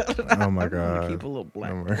 Oh my God. Keep a little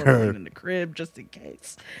black tourmaline in the crib just in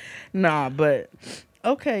case. Nah, but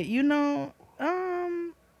okay, I'm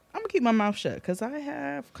gonna keep my mouth shut because I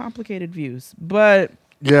have complicated views. But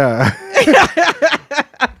yeah.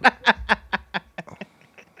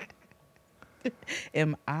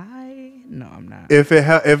 Am I? No, I'm not. If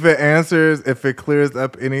it clears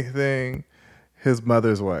up anything, his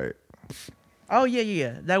mother's white. Oh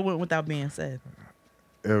yeah. That went without being said.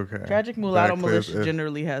 Okay. Tragic Mulatto Militia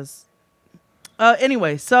generally has.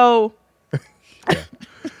 Anyway, so.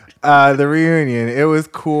 The reunion, it was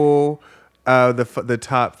cool. The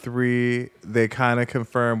top three, they kind of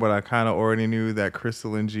confirmed what I kind of already knew, that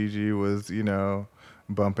Crystal and Gigi was,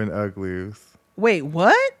 bumping uglies. Wait,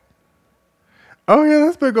 what? Oh yeah,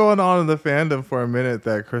 that's been going on in the fandom for a minute,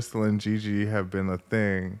 that Crystal and Gigi have been a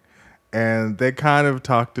thing, and they kind of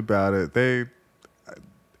talked about it. They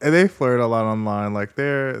flirt a lot online, like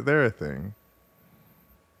they're a thing.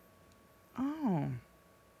 Oh,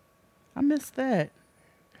 I missed that.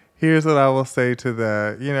 Here's what I will say to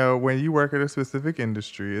that. When you work at a specific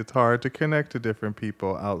industry, it's hard to connect to different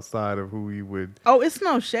people outside of who you would. Oh, it's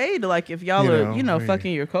no shade. Like if y'all are,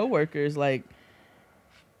 fucking your coworkers, like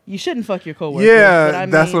you shouldn't fuck your coworkers. Yeah,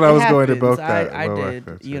 but that's what I was going to both. I did,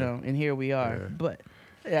 and here we are. Yeah. But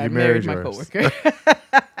I married my coworker.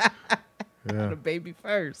 Yeah. The baby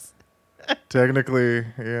first. Technically,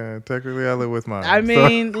 I live with mine. I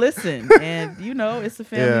mean, listen, and it's a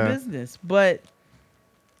family business, but.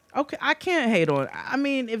 Okay, I can't hate on. I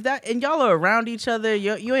mean, if that and y'all are around each other,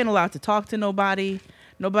 you ain't allowed to talk to nobody.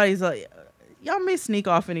 Nobody's like, y'all may sneak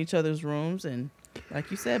off in each other's rooms and,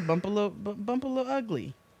 like you said, bump a little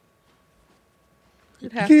ugly.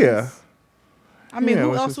 It happens. Yeah. I mean,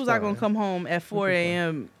 who else was I gonna come home at 4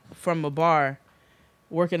 a.m. from a bar,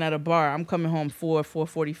 working at a bar? I'm coming home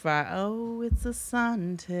 4:45. Oh, it's a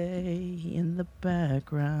Sunday in the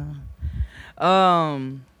background.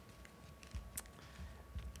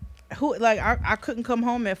 Who I couldn't come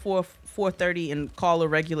home at 4:30 and call a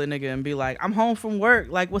regular nigga and be like, I'm home from work,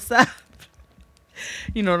 like what's up?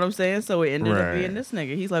 You know what I'm saying? So it ended up being this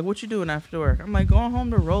nigga. He's like, what you doing after work? I'm like, going home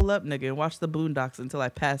to roll up, nigga, and watch the Boondocks until I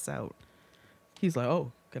pass out. He's like,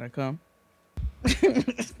 oh, can I come?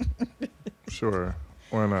 Sure,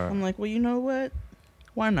 why not? I'm like, well, you know what?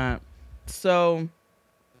 Why not? So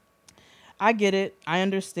I get it. I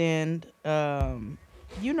understand. And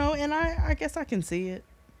I guess I can see it.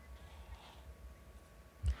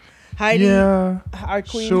 Heidi, our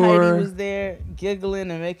queen Heidi was there giggling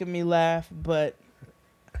and making me laugh, but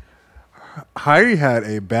Heidi had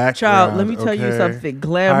a background. Child, let me tell you something.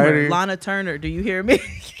 Glamour, Lana Turner, do you hear me?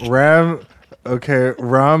 Okay,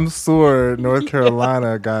 Ramsur, North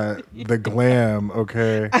Carolina got the glam,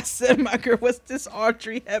 okay? I said my girl was this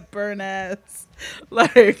Audrey Hepburn ass.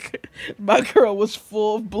 Like, my girl was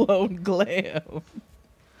full-blown glam.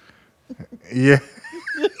 Yeah.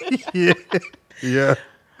 Yeah. Yeah.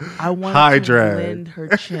 I wanted High to drag. blend her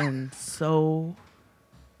chin so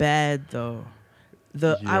bad, though.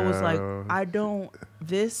 I was like,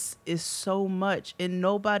 this is so much. And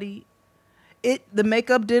nobody... The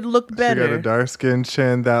makeup did look better. She got a dark skin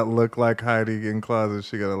chin that looked like Heidi in Closet.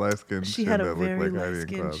 She got a light skin She chin had a that looked very like Heidi light in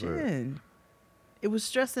skin Closet. chin. It was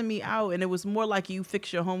stressing me out, and it was more like you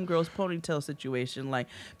fix your homegirl's ponytail situation. Like,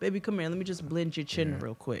 baby, come here, let me just blend your chin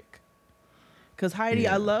real quick. Because Heidi,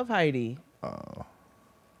 I love Heidi.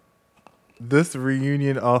 This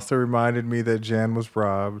reunion also reminded me that Jan was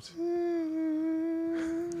robbed.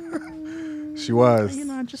 She was.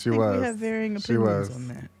 I just think we have varying opinions on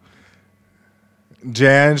that.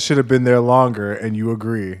 Jan should have been there longer, and you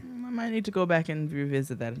agree. I might need to go back and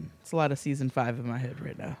revisit that. It's a lot of season 5 in my head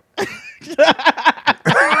right now.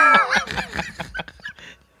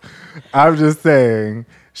 I'm just saying,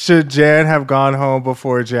 should Jan have gone home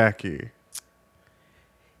before Jackie?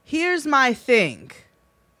 Here's my thing,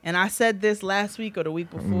 and I said this last week or the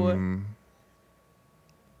week before.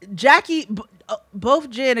 Jackie, both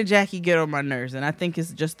Jan and Jackie get on my nerves, and I think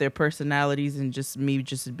it's just their personalities and just me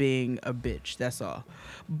just being a bitch. That's all.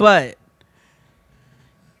 But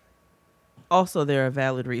also, there are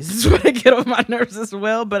valid reasons why they get on my nerves as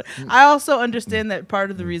well. But I also understand that part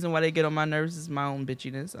of the reason why they get on my nerves is my own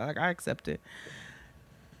bitchiness. I accept it.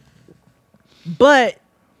 But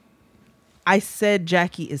I said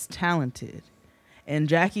Jackie is talented, and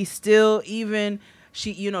Jackie still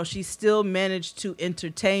she still managed to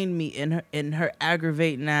entertain me in her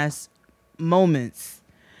aggravating ass moments.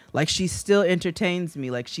 Like, she still entertains me.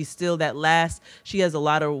 Like, she's still she has a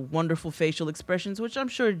lot of wonderful facial expressions, which I'm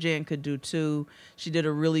sure Jan could do too. She did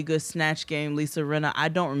a really good Snatch Game, Lisa Rinna. I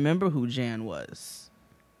don't remember who Jan was.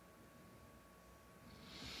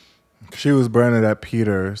 She was Bernadette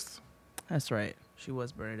Peters. That's right. She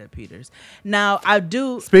was Bernadette Peters. Now, I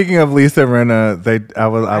do... Speaking of Lisa Rinna, I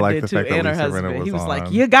like the too, fact that and her Lisa husband. Rinna was He was on.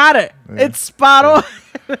 like, you got it. Yeah. It's spot on.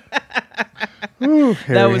 Ooh,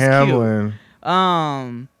 That was Hamlin.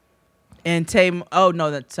 cute. And Tame... Oh,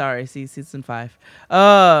 no, sorry. See, season 5.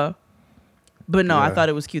 But no, I thought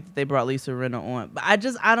it was cute that they brought Lisa Rinna on. But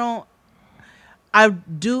I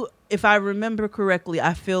do... If I remember correctly,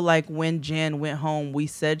 I feel like when Jan went home, we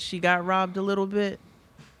said she got robbed a little bit.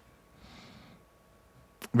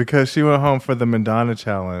 Because she went home for the Madonna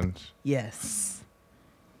challenge. Yes.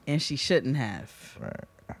 And she shouldn't have. Right.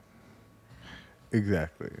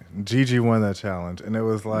 Exactly. Gigi won that challenge. And it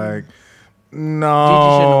was like, no. Gigi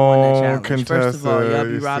shouldn't have won that challenge. Contessa, First of all, y'all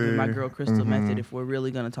be you robbing see. my girl Crystal Method if we're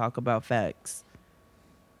really going to talk about facts.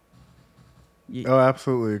 Oh,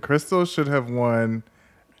 absolutely. Crystal should have won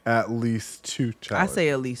at least 2 challenges. I say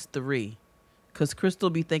at least 3. Because Crystal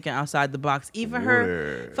be thinking outside the box. Even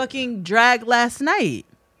her fucking drag last night.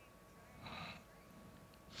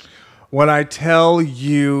 When I tell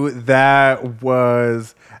you that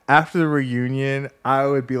was after the reunion, I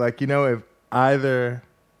would be like, if either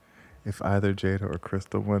Jada or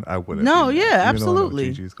Crystal won, I wouldn't. No, be mad. yeah, absolutely.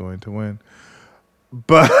 Gigi's going to win.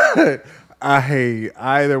 But I hate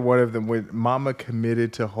either one of them. When Mama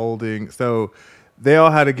committed to holding, so they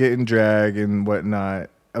all had to get in drag and whatnot.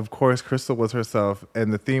 Of course, Crystal was herself,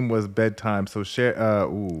 and the theme was bedtime. So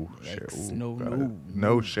no,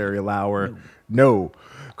 Sherry Lauer, no.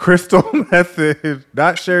 Crystal Method,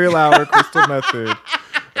 not Sherry Lauer, Crystal Method.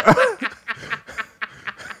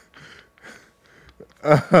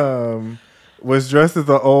 Was dressed as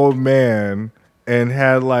an old man and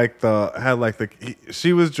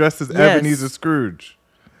she was dressed as Ebenezer Scrooge.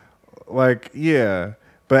 But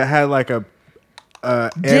had like a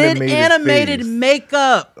animated face.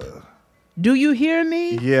 makeup. Do you hear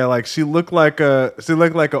me? Yeah, like she looked like an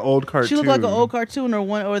old cartoon. She looked like an old cartoon,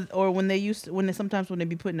 or when they sometimes when they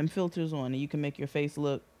be putting them filters on and you can make your face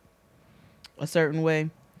look a certain way.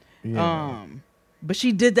 Yeah. But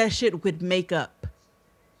she did that shit with makeup.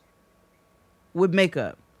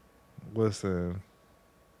 Listen.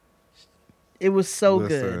 It was so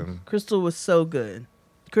good. Crystal was so good.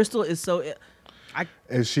 Crystal is so.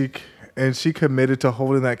 And she committed to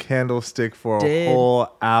holding that candlestick for a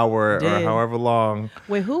whole hour or however long.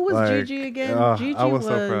 Wait, who was Gigi again? Gigi I was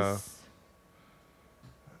so proud.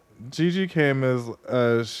 Gigi came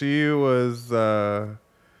as she was.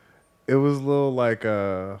 It was a little like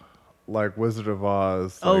Wizard of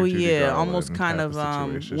Oz. Oh like Judy yeah, Garland almost kind of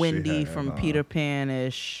situation Wendy she had, from Peter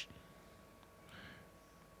Pan-ish.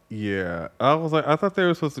 Yeah, I was like, I thought they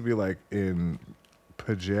were supposed to be like in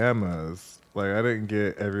pajamas. Like I didn't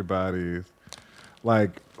get everybody's.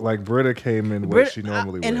 Like Britta came in what she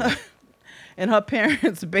normally wears. In her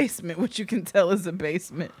parents' basement, which you can tell is a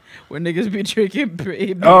basement where niggas be drinking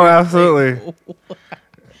beer. Oh, absolutely.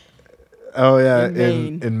 Oh yeah,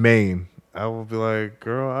 in Maine. I will be like,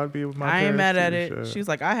 girl, I'd be with my parents. I ain't mad at it. Shit. She was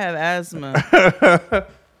like, I have asthma.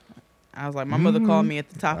 I was like, my mother called me at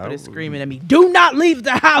the top of this screaming at me, do not leave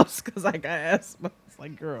the house, because I got asthma. It's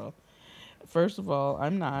like, girl, first of all,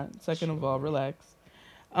 I'm not. Second of all, relax.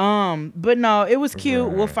 But no, it was cute.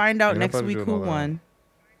 Right. We'll find out next week who won.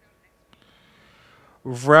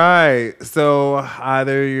 Right. So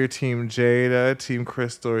either you're Team Jada, Team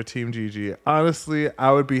Crystal, or Team Gigi. Honestly,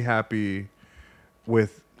 I would be happy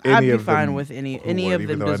with any of them. I'd be fine with any of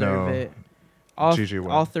them deserve it. All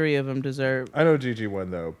three of them deserve. I know Gigi won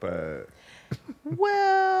though, but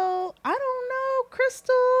well, I don't know,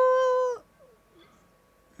 Crystal.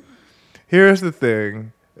 Here's the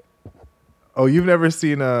thing. Oh, you've never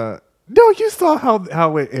seen No, you saw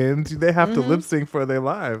how it ends. They have to lip sync for their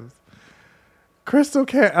lives. Crystal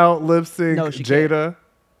can't out lip sync Jada. Can't.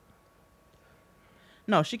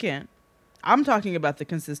 No, she can't. I'm talking about the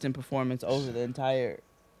consistent performance over the entire.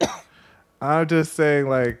 I'm just saying,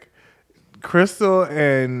 like, Crystal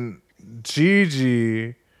and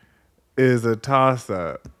Gigi is a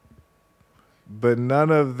toss-up, but none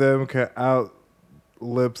of them can out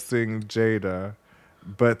lip sync Jada.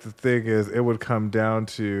 But the thing is, it would come down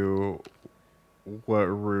to what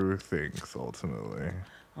Rue thinks ultimately.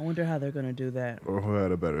 I wonder how they're gonna do that, or who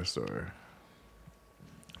had a better story.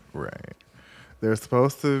 Right. They're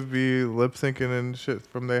supposed to be lip syncing and shit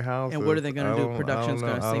from their houses. And what are they gonna do? Production's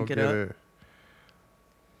gonna sync it up.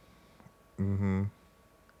 Mm-hmm.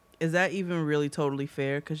 Is that even really totally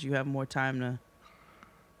fair? Because you have more time to.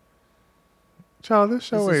 Child, this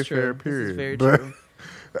show ain't fair. Period. This is very true.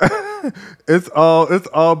 it's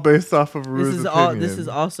all based off of Rue's opinion. This is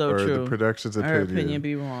also true. The production's opinion. Her opinion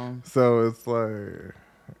be wrong. So it's like,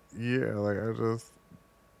 yeah, like I just,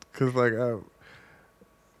 cause like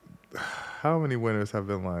how many winners have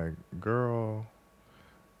been like, girl?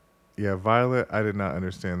 Yeah, Violet. I did not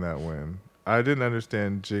understand that win. I didn't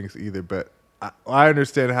understand Jinx either, but I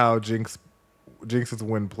understand how Jinx's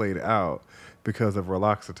win played out because of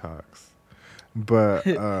Relaxatox. But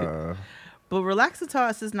but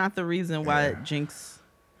Relaxatox is not the reason why Jinx.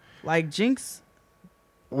 Well,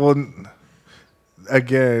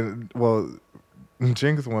 again,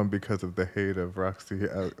 Jinx won because of the hate of Roxy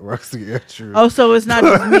Andrews. Oh, so it's not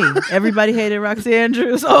just me. Everybody hated Roxy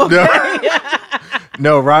Andrews. Okay.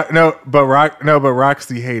 But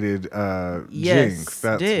Roxy hated Jinx.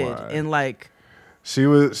 That's why. And like. She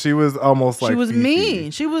was almost like she was Fifi,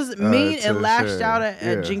 mean. She was mean and lashed out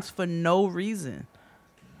at Jinx for no reason.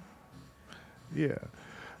 Yeah.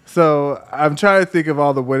 So I'm trying to think of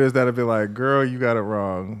all the winners that have been like, girl, you got it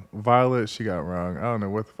wrong. Violet, she got it wrong. I don't know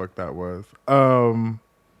what the fuck that was.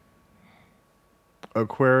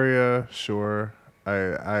 Aquaria, sure.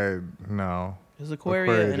 I no. Is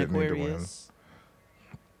Aquaria and Aquarius?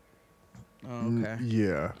 Oh, okay.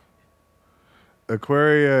 Yeah.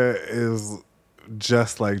 Aquaria is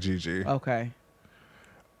just like Gigi. Okay.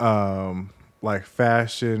 Like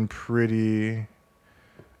fashion, pretty,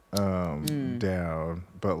 down,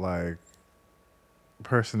 but like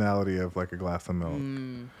personality of like a glass of milk.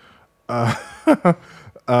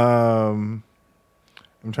 I'm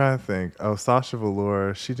trying to think. Oh, Sasha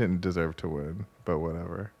Velour, she didn't deserve to win, but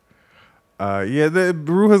whatever. Yeah,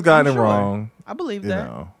 Rue has gotten it wrong. I believe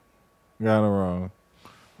that. Got it wrong.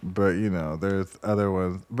 But there's other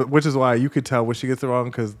ones. But which is why you could tell when she gets it wrong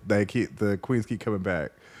because the queens keep coming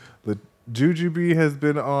back. The Jujubee has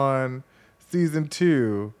been on season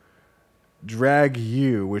 2. Drag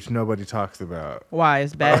You, which nobody talks about. Why?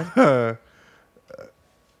 It's bad. Oh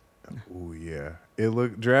yeah,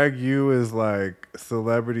 Drag You is like secret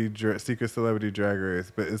celebrity drag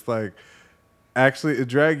race, but it's like actually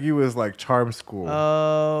Drag You is like Charm School.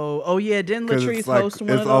 Oh yeah, didn't Latrice host one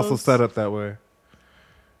of those? It's also set up that way.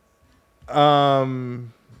 No,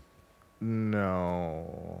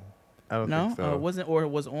 I don't think so. Wasn't or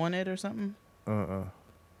was on it or something.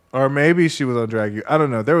 Or maybe she was on Drag You. I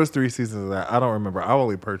don't know. There was 3 seasons of that. I don't remember. I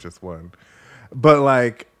only purchased one. But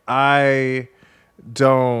like I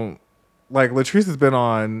don't like Latrice has been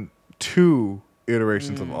on 2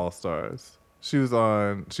 iterations of All Stars. She was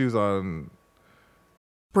on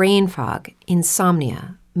brain fog,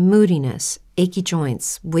 insomnia, moodiness, achy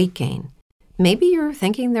joints, weight gain. Maybe you're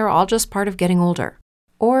thinking they're all just part of getting older.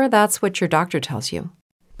 Or that's what your doctor tells you.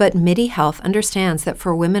 But MIDI Health understands that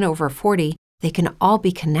for women over 40, they can all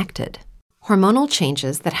be connected. Hormonal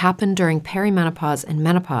changes that happen during perimenopause and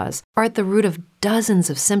menopause are at the root of dozens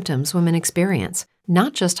of symptoms women experience,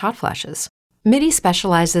 not just hot flashes. MIDI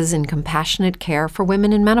specializes in compassionate care for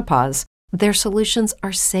women in menopause. Their solutions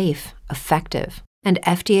are safe, effective, and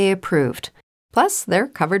FDA approved. Plus, they're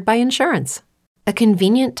covered by insurance. A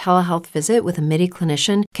convenient telehealth visit with a MIDI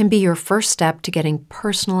clinician can be your first step to getting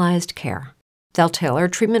personalized care. They'll tailor a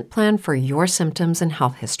treatment plan for your symptoms and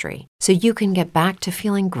health history so you can get back to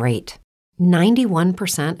feeling great.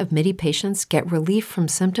 91% of MIDI patients get relief from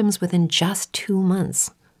symptoms within just 2 months.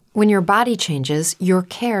 When your body changes, your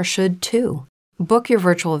care should too. Book your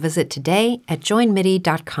virtual visit today at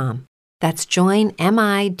joinmidi.com. That's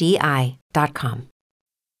joinmidi.com.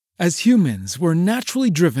 As humans, we're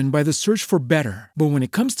naturally driven by the search for better. But when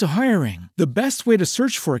it comes to hiring, the best way to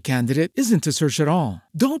search for a candidate isn't to search at all.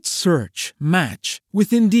 Don't search, match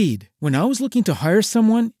with Indeed. When I was looking to hire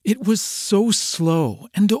someone, it was so slow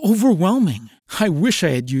and overwhelming. I wish I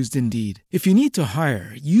had used Indeed. If you need to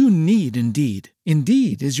hire, you need Indeed.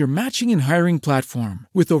 Indeed is your matching and hiring platform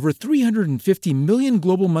with over 350 million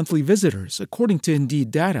global monthly visitors, according to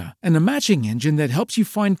Indeed data, and a matching engine that helps you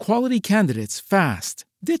find quality candidates fast.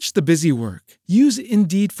 Ditch the busy work. Use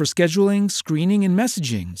Indeed for scheduling, screening, and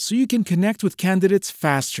messaging so you can connect with candidates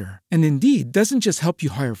faster. And Indeed doesn't just help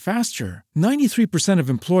you hire faster. 93%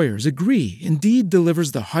 of employers agree Indeed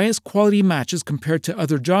delivers the highest quality matches compared to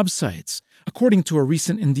other job sites, according to a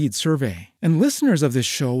recent Indeed survey. And listeners of this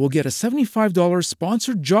show will get a $75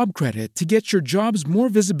 sponsored job credit to get your jobs more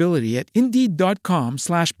visibility at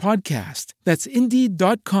Indeed.com/podcast. That's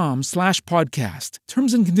Indeed.com/podcast.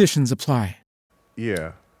 Terms and conditions apply.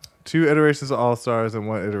 Yeah. 2 iterations of All-Stars and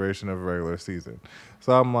 1 iteration of a regular season.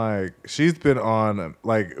 So I'm like, she's been on,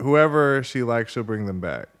 like, whoever she likes, she'll bring them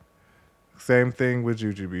back. Same thing with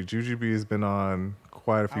Jujubee. Jujubee has been on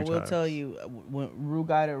quite a few times. I will tell you, when Rue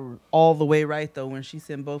got it all the way right, though, when she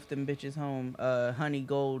sent both them bitches home, Honey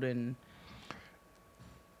Gold and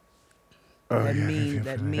that mean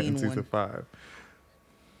season one. 5.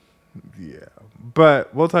 Yeah,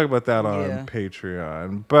 but we'll talk about that on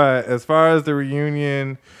Patreon. But as far as the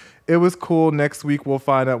reunion, it was cool. Next week we'll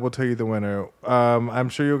find out. We'll tell you the winner. I'm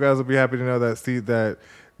sure you guys will be happy to know that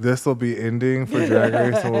this will be ending for Drag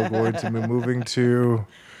Race, and we're going to be moving to.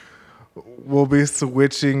 We'll be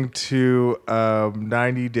switching to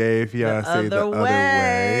 90 Day Fiancé the other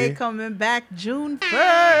way. Coming back June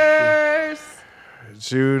 1st.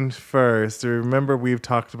 June 1st. Remember, we've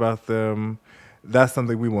talked about them. That's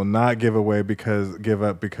something we will not give up because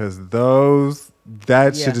that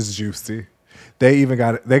shit is juicy. They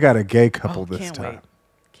got a gay couple this time.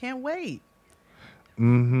 Can't wait.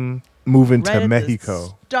 Mm-hmm. Moving right to Mexico.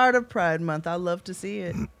 The start of Pride Month. I love to see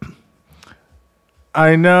it.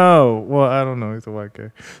 I know. Well, I don't know. He's a white guy.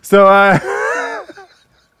 So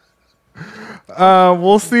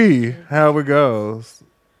we'll see how it goes.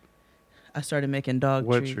 I started making dog treats.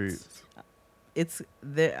 What treats?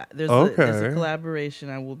 There's a collaboration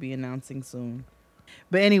I will be announcing soon.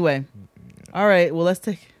 But anyway, all right. Well, let's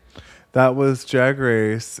take. That was Drag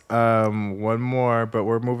Race. One more, but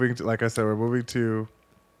we're moving to, like I said, we're moving to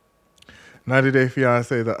 90 Day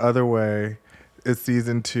Fiancé the other way. It's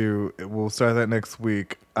season 2. We'll start that next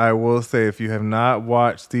week. I will say, if you have not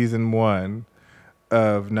watched season 1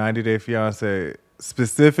 of 90 Day Fiancé,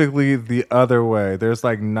 specifically the other way, there's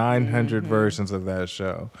like 900 versions of that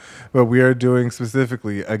show, but we are doing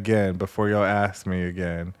specifically, again, before y'all ask me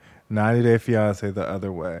again, 90 Day Fiancé the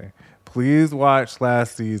other way. Please watch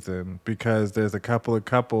last season because there's a couple of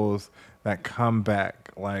couples that come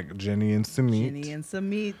back, like Jenny and Samit.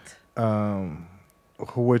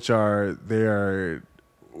 Which are I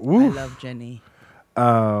love Jenny.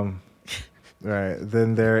 Right.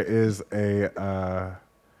 Then there is a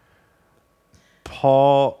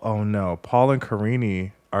Paul and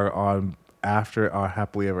Karine are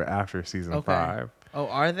Happily Ever After season 5. Oh,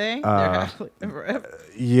 are they? They're Happily Ever After.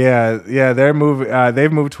 Yeah, they're moving.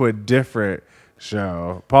 They've moved to a different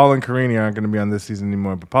show. Paul and Karine aren't going to be on this season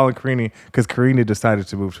anymore. But Paul and Karine, because Karine decided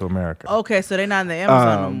to move to America. Okay, so they're not in the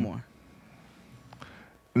Amazon no more.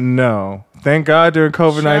 No, thank God during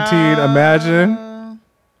COVID-19. Imagine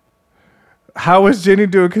how is Jenny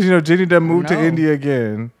doing? Because Jenny done moved to India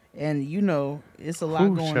again. And it's a lot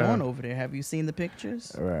going on over there. Have you seen the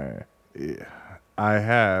pictures? Right. Yeah, I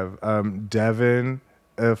have. Devin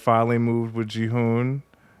finally moved with Jihoon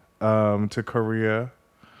to Korea.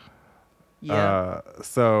 Yeah.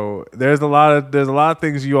 So there's a lot of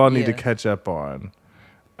things you all need to catch up on.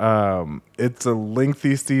 It's a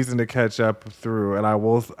lengthy season to catch up through, and I'm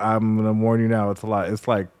gonna warn you now, it's a lot. It's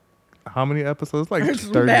like how many episodes? Like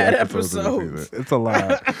 30 episodes. It's a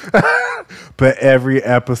lot. But every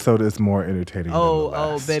episode is more entertaining. than the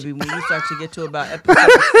last. Baby, when you start to get to about episode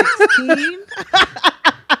 16.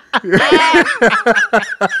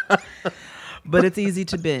 But it's easy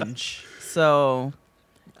to binge. So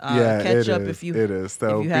catch up if you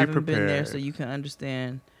haven't been there, so you can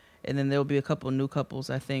understand. And then there'll be a couple new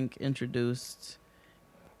couples, I think, introduced.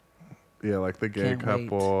 Yeah, like the gay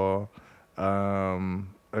couple,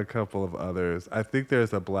 a couple of others. I think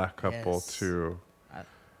there's a black couple too.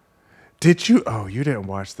 Did you? Oh, you didn't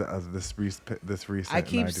watch this recent. I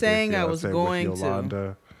keep saying I was going with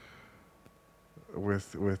Yolanda,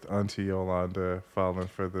 with Auntie Yolanda falling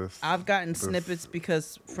for this. I've gotten snippets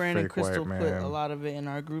because Fran and Crystal put a lot of it in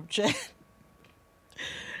our group chat.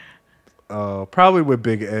 Oh, probably with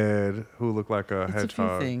Big Ed, who looked like a hedgehog.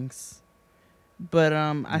 A few things. But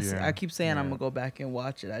I keep saying I'm going to go back and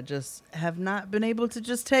watch it. I just have not been able to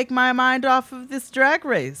just take my mind off of this Drag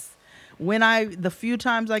Race. The few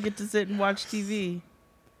times I get to sit and watch TV,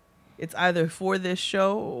 it's either for this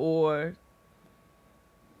show or,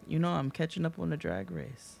 I'm catching up on the Drag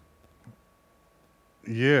Race.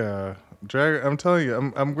 Yeah. I'm telling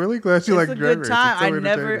you, I'm really glad you like Drag Race. It's a good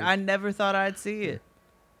time. I never thought I'd see it.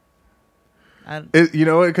 You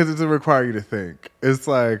know what? Because it doesn't require you to think. It's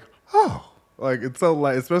like, it's so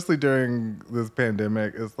light, especially during this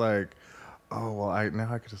pandemic. It's like, now I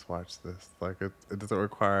could just watch this. Like it doesn't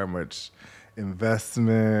require much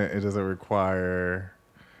investment. It doesn't require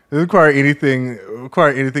anything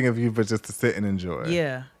of you but just to sit and enjoy.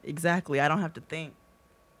 Yeah, exactly. I don't have to think.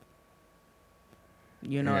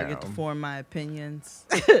 I get to form my opinions.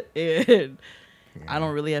 And I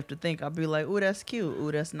don't really have to think. I'll be like, ooh, that's cute.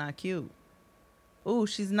 Ooh, that's not cute. Ooh,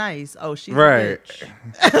 she's nice. Oh, she's a bitch.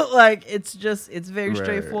 Like, it's very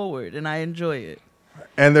straightforward, and I enjoy it.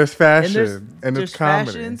 And there's fashion, and there's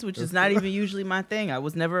comedy. Fashions, which is not even usually my thing. I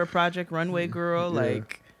was never a Project Runway girl.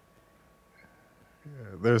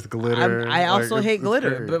 There's glitter. I also hate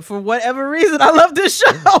glitter, but for whatever reason, I love this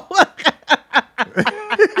show.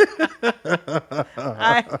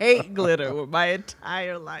 I hate glitter with my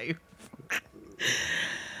entire life.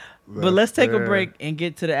 But let's take a break and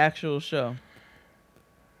get to the actual show.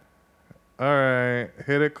 All right,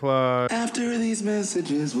 hit it, Claude. After these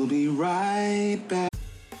messages, we'll be right back.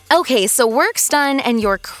 Okay, so work's done and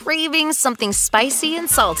you're craving something spicy and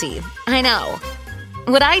salty. I know.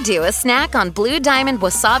 What I do is snack on Blue Diamond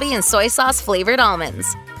wasabi and soy sauce flavored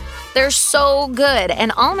almonds. They're so good,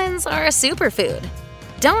 and almonds are a superfood.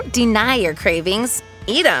 Don't deny your cravings,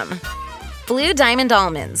 eat them. Blue Diamond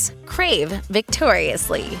almonds. Crave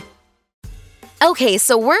victoriously. Okay,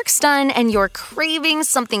 so work's done and you're craving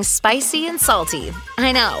something spicy and salty.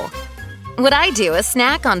 I know. What I do is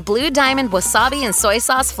snack on Blue Diamond wasabi and soy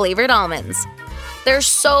sauce flavored almonds. They're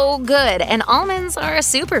so good, and almonds are a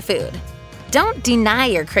superfood. Don't deny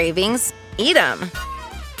your cravings, eat them.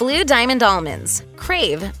 Blue Diamond almonds.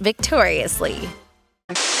 Crave victoriously.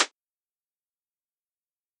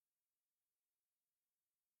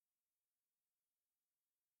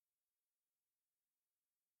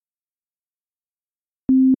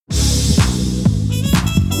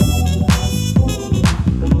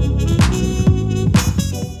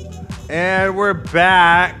 And we're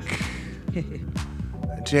back.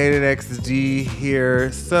 Jaden XD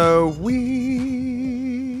here. So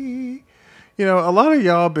a lot of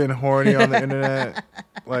y'all been horny on the internet.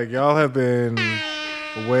 Like, y'all have been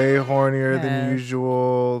way hornier than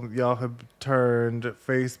usual. Y'all have turned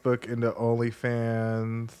Facebook into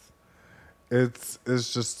OnlyFans. It's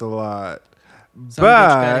just a lot. Some bitch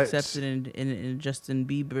got accepted in Justin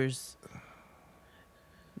Bieber's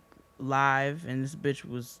live, and this bitch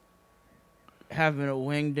was having a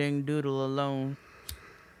wing ding doodle alone.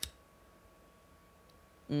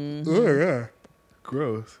 Mm-hmm. Oh yeah,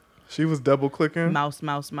 gross. She was double clicking. Mouse,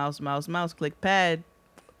 click pad.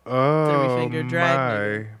 Oh, 3-finger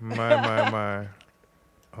drag. My.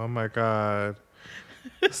 Oh my God.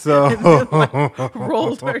 So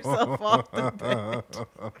rolled herself off the bed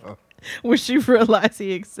when she realized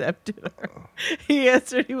he accepted her. He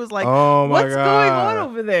answered. He was like, "Oh my What's God. going on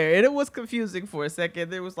over there?" And it was confusing for a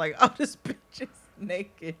second. It was like, "Oh, this bitch is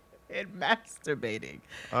naked and masturbating."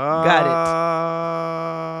 Got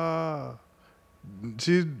it.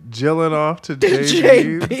 She's jilling off to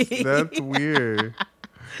JB. That's weird.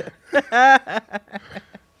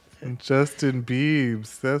 Justin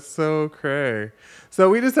Biebs. That's so cray.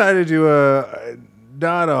 So we decided to do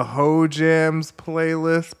not a Ho Jams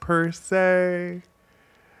playlist per se,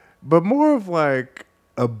 but more of like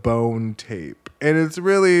a bone tape. And it's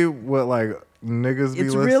really what like niggas be listening to.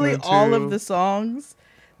 It's really all of the songs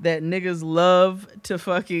that niggas love to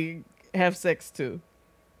fucking have sex to.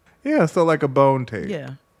 Yeah, so like a bone tape.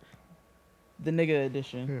 Yeah. The nigga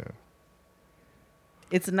edition. Yeah.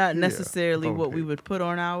 It's not necessarily what okay. we would put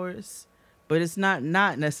on ours, but it's not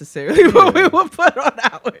necessarily what we would put on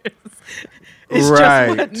ours. It's just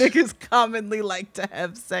what niggas commonly like to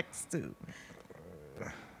have sex to.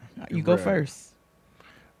 You go first.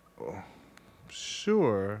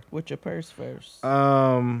 Sure. With your purse first.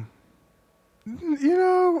 You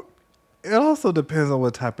know, it also depends on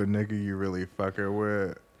what type of nigga you really fucking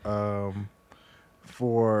with.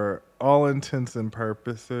 For all intents and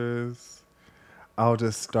purposes, I'll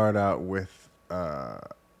just start out with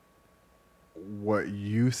what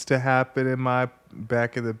used to happen in my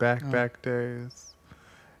back days.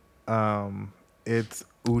 It's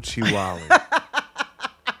Uchiwali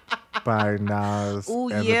by Nas. Ooh,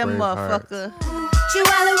 and yeah, the Bravehearts. motherfucker.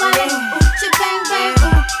 Chihuahua Wally, Uchi Bang Bang,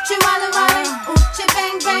 Chihuahua Wally, Uchi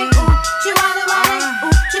Bang Bang, Chihuahua Wally,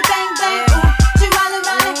 Uchi Bang Bang, Chihuahua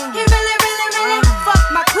Wally. He really, really, really fuck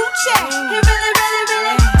my coochie. He really, really,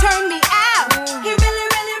 really turn me out. He really,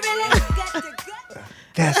 really, really got the gut.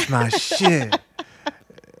 That's my shit.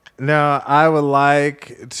 Now, I would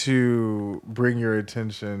like to bring your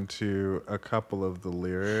attention to a couple of the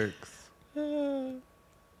lyrics.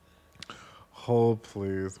 Hold,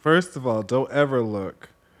 please. First of all, don't ever look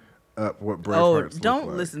up what Bravehearts look don't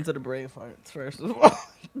like. listen to the Bravehearts, first of all.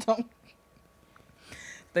 Don't.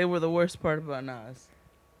 They were the worst part about Nas.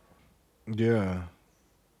 Yeah.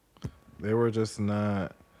 They were just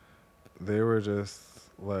not... They were just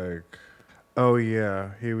like... Oh,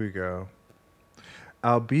 yeah. Here we go.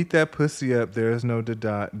 I'll beat that pussy up. There's no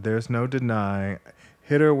denying.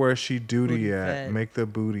 Hit her where she duty at. Fat. Make the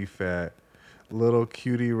booty fat. Little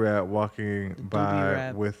cutie rat walking by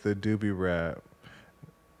rap. with the doobie rap.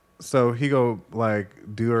 So he go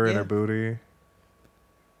like do her in her booty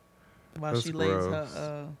While That's she lays gross.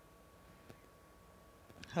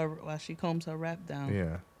 while she combs her wrap down.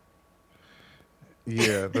 Yeah.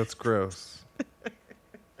 Yeah, that's gross.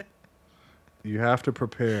 You have to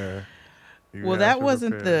prepare. Well, that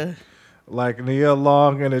wasn't the... Like Nia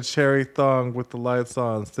Long in a cherry thong with the lights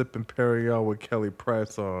on, sipping Perrier with Kelly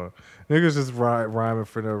Price on. Niggas just rhyming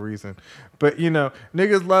for no reason. But, you know,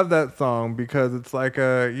 niggas love that song because it's like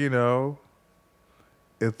a, you know,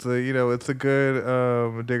 it's a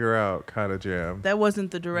good dig her out kind of jam. That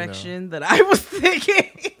wasn't the direction that I was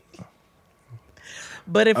thinking.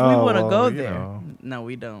 But if we want to go there... No,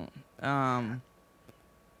 we don't.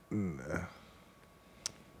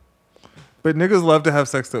 But niggas love to have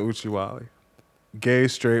sex to Uchiwali. Gay,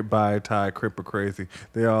 straight, bi, tie, crip, or crazy.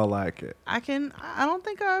 They all like it. I don't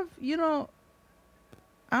think I've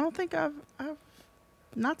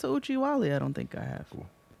not to Uchiwali, I don't think I have.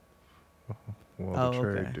 Well, the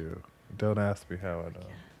trade do. Don't ask me how I know.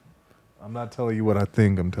 I'm not telling you what I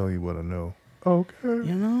think. I'm telling you what I know. Okay.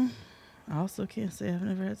 You know, I also can't say I've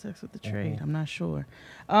never had sex with the trade. I'm not sure.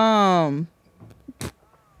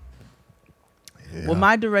 Yeah. Well,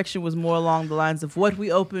 my direction was more along the lines of what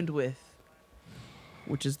we opened with,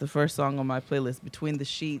 which is the first song on my playlist, Between the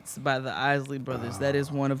Sheets by the Isley Brothers. That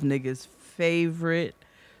is one of niggas' favorite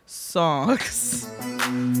songs.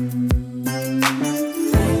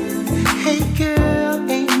 Hey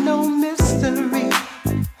girl, ain't no mystery.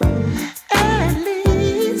 At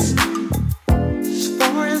least, as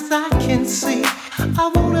far as I can see,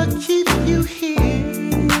 I wanna keep you here.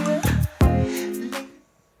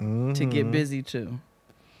 To get busy too.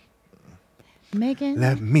 Megan.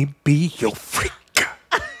 Let me be your freak.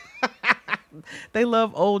 They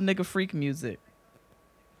love old nigga freak music.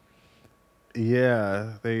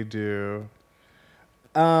 Yeah, they do.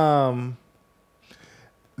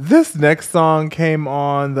 This next song came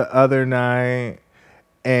on the other night,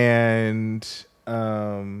 and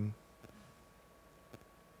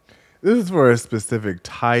this is for a specific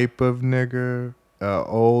type of nigga.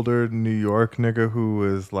 Older New York nigga who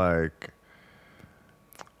was like,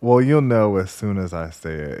 well, you'll know as soon as I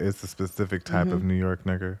say it. It's a specific type of New York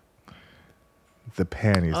nigga. The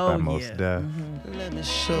Panties by Mos Def. Let me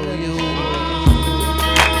show you.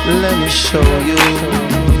 Let me show you.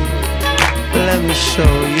 Let me show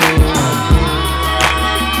you.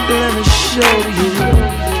 Let me show you.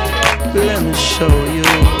 Let me show you.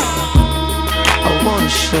 I wanna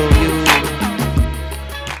show you.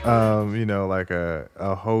 You know, like a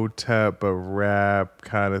hotep, a rap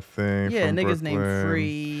kind of thing. Yeah, from niggas Brooklyn. named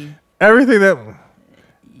Free. Everything that,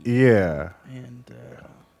 yeah. And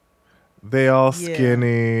they all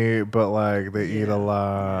skinny, but like they eat a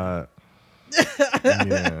lot.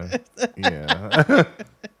 Yeah.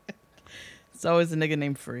 It's always a nigga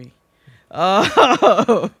named Free.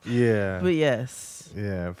 Oh. Yeah. But yes.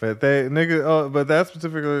 Yeah, but they nigga. Oh, but that's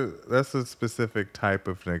a specific type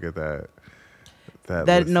of nigga that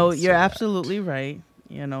That no, listens to you're that. absolutely right.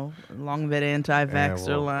 You know, along that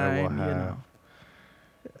anti-vaxxer And line, we'll you know.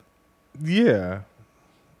 Yeah.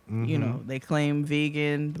 You know, they claim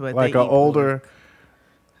vegan, but like they a eat older,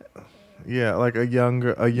 pork. like a young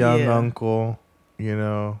Yeah. uncle. You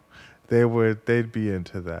know, they'd be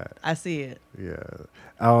into that. I see it. Yeah,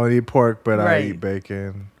 I don't eat pork, but I Right. eat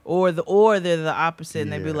bacon. Or they're the opposite,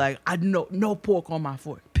 and they be Yeah. like, I no pork on my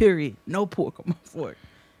fork. Period. No pork on my fork.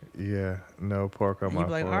 Yeah, no pork on And my you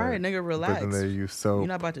be like, fork. all right, nigga, relax. But then they use soap. You're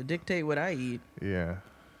not about to dictate what I eat. Yeah.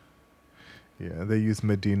 Yeah, they use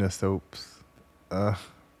Medina soaps.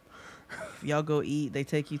 If y'all go eat, they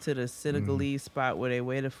take you to the Senegalese spot where they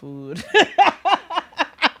weigh the food.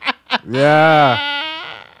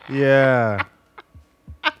 Yeah. Yeah.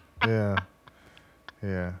 Yeah.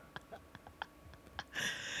 Yeah.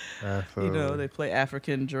 Absolutely. You know, they play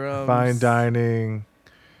African drums. Fine dining.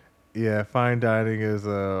 Yeah, fine dining is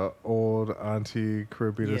a old auntie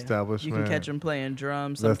Caribbean Yeah, establishment. You can catch them playing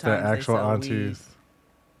drums. That's Sometimes the actual they sell aunties.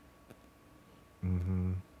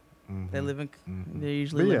 weed. They live in. They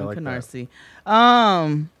usually But live yeah, in like that.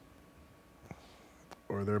 Canarsie.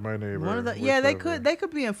 Or they're my neighbor. One of the they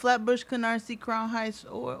could be in Flatbush, Canarsie, Crown Heights,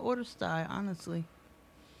 or the Stye. Honestly,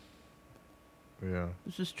 Yeah.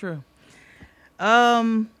 this is true. I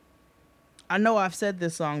know I've said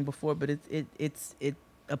this song before, but it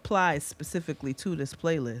applies specifically to this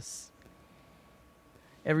playlist.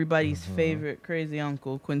 Everybody's favorite crazy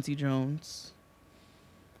uncle, Quincy Jones.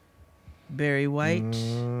 Barry White.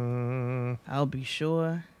 I'll Be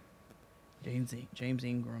Sure. James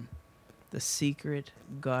Ingram. The Secret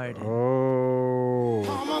Garden. Oh.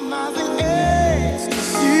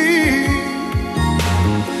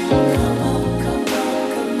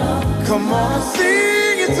 Come on,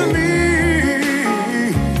 sing it to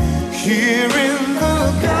me. Here in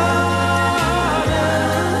the garden.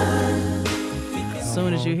 As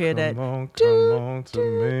soon as you hear that, Come on to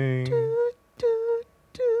me.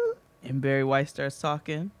 and Barry White starts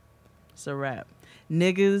talking, it's a wrap.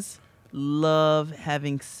 Niggas love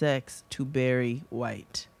having sex to Barry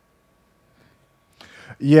White.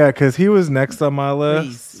 Yeah, because he was next on my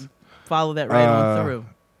list. Please follow that right on through.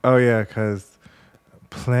 Oh, yeah, because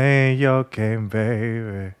playing your game,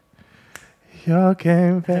 baby. Your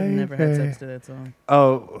game, baby. I've never had sex to that song.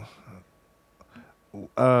 Oh,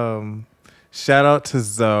 shout out to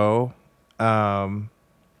Zoe.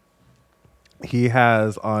 He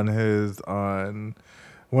has on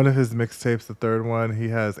one of his mixtapes, the third one, he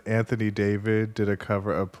has Anthony David did a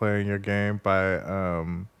cover of "Playing Your Game" by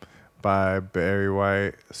Barry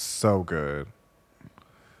White. So good.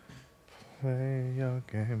 Play your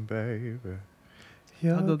game, baby.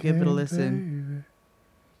 I'll go give it a listen.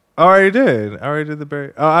 I already did. the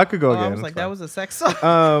Barry. Oh, I could go again. I was It's like, fine. that was a sex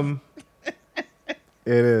song.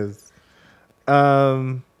 It is.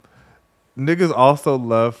 Niggas also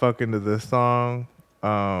love fucking to this song.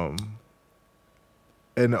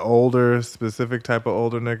 An older, specific type of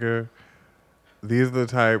older nigga. These are the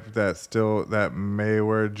type that may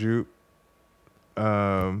wear jupe.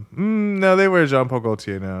 No, they wear Jean Paul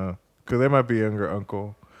Gaultier now because they might be younger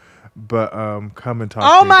uncle. But come and talk.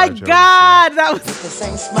 Oh to me my by Jodeci. God, that was The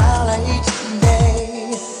same smile each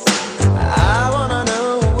day. I wanna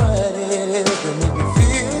know what it is that make you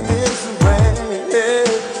feel this way.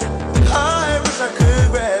 I wish I could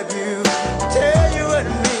grab you, tell you what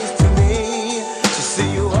it means to me to see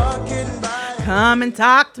you walking by. Come and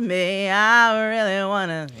talk to me. I really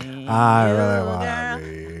wanna meet I you, really want girl. to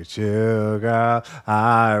meet you, girl.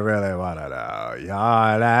 I really want to know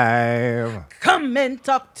your name. Come and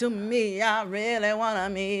talk to me. I really wanna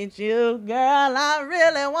meet you, girl. I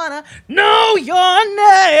really wanna know your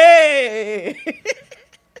name.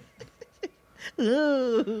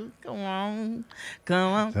 Ooh, come on,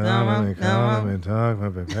 come on. and talk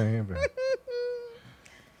with me, baby.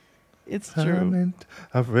 It's Come true. and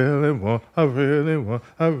I really want to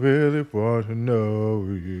know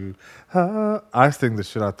you. I sing the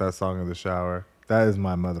shit out that song in the shower. That is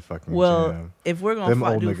my motherfucking Well, jam. if we're Them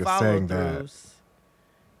gonna old do niggas follow sang that. throughs,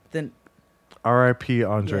 then R.I.P.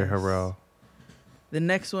 Andre Yes. Harrell. the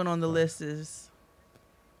next one on the list is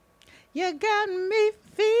 "You Got Me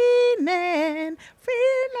Feeling,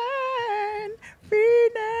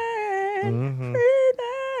 Mhm.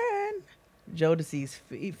 Feeling." Jodeci's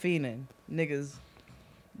Feeling. Niggas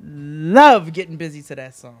love getting busy to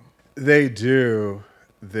that song. They do.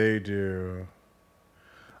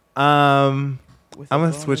 I'm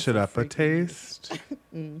gonna switch it up a taste.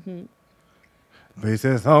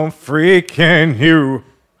 Basis on freaking you.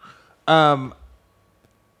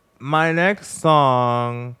 My next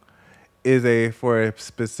song is for a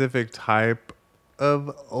specific type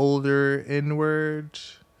of older inward.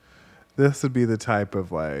 This would be the type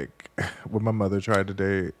of like when my mother tried to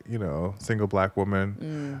date, single black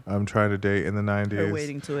woman. Trying to date in the 90s. Her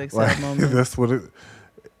waiting to accept like, moment. this would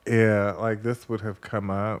have come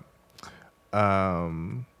up. I'll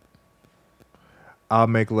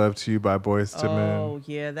Make Love to You by Boyz II Men. Oh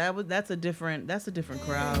yeah, that's a different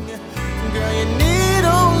crowd. Girl, you need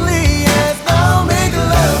only ask. I'll make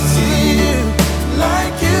love to you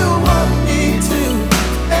like you want me to,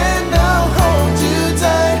 and I'll hold you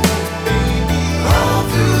tight, baby, all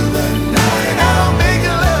through the night. I'll make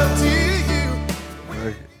love to you.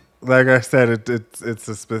 Like I said, it's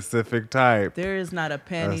a specific type. There is not a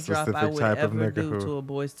panty drop I would ever do to a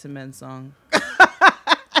Boyz II Men song.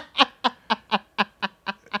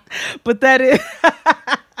 But that is,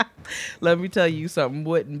 let me tell you something,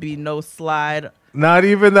 wouldn't be no slide. Not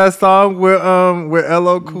even that song with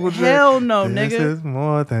LL Cool J. Hell no, this nigga. Is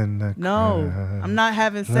more than a No, crime. I'm not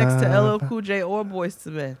having sex to LL Cool J or Boyz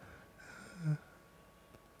II Men.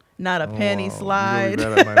 Not a panty slide.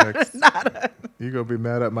 You gonna be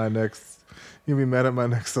mad at my next. You be mad at my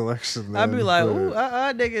next selection. I'd be like, ooh,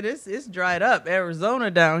 nigga, it's dried up.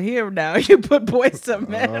 Arizona down here now. You put Boyz II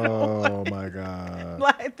Men. Oh my god.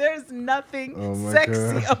 Like, there's nothing my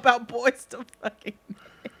sexy God. about Boyz II fucking Men.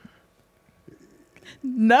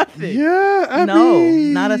 Nothing. Yeah, I no,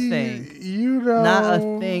 mean, not a thing. Not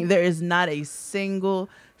a thing. There is not a single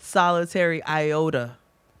solitary iota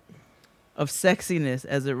of sexiness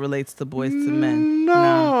as it relates to Boyz II Men.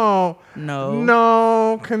 No,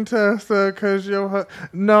 Contessa, cause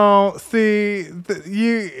no. See,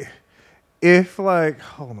 if like,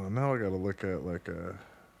 hold on, now I gotta look at like a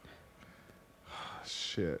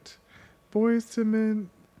shit. Boyz II Men.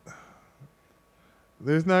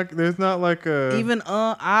 There's not like a even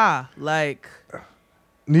like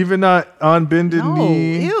even not on bended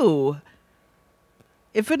knee. Ew.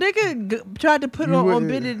 If a nigga tried to put on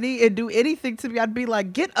bended knee and do anything to me, I'd be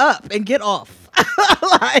like, get up and get off.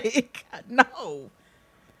 Like, no.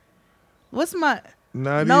 What's my...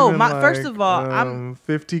 Not no, even my like, first of all, I'm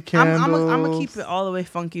 50 candles. I'm gonna keep it all the way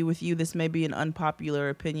funky with you. This may be an unpopular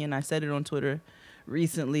opinion. I said it on Twitter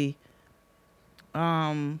recently.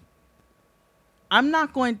 I'm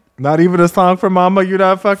not going... Not even a song for Mama you're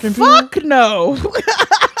not fucking to? Fuck no.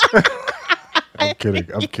 I'm kidding.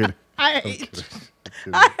 I hate you.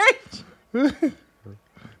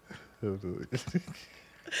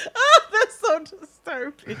 Oh, that's so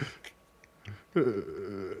disturbing.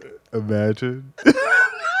 Imagine.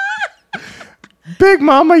 Big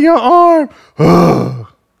Mama, your arm. I'm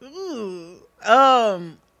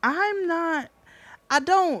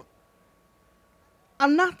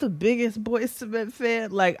not the biggest Boyz II Men fan.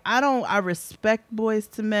 Like, I respect Boyz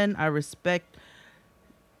II Men. I respect.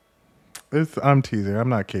 I'm teasing. I'm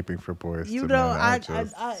not caping for Boyz II Men.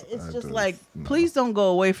 It's just like, Please Don't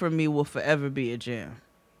Go Away From Me will forever be a jam.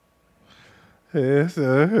 It's me.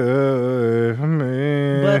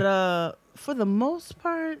 But for the most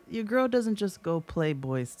part, your girl doesn't just go play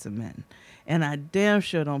Boyz II Men. And I damn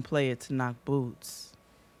sure don't play it to knock boots.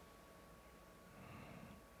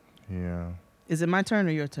 Yeah. Is it my turn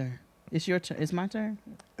or your turn? It's your turn. It's my turn?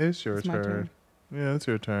 It's your It's my turn. Yeah, it's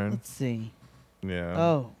your turn. Let's see. Yeah.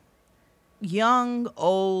 Oh. Young,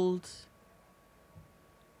 old,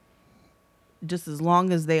 just as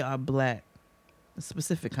long as they are black. A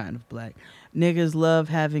specific kind of black. Niggas love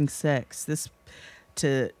having sex. This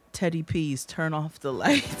to Teddy P's Turn Off the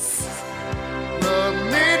Lights. Rub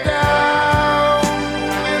me down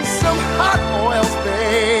in some hot oils,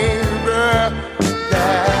 baby.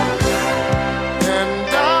 Yeah.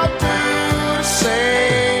 And I'll do the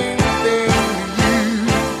same thing to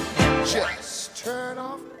you. Just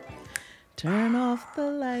turn off the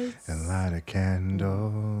lights and light a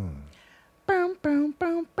candle. Boom, boom,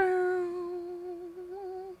 boom, boom.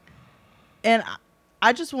 And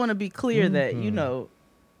I just want to be clear that, niggas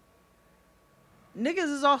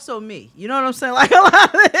is also me. You know what I'm saying? Like a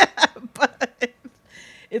lot of it, but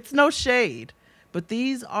it's no shade. But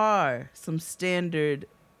these are some standard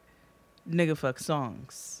nigga fuck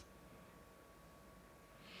songs.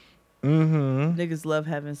 Niggas love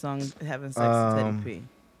having sex with Teddy P.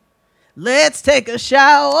 Let's take a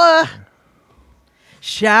shower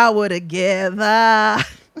together.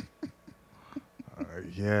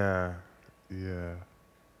 Yeah. Yeah.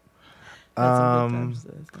 That's some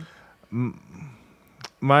good times.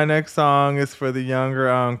 My next song is for the younger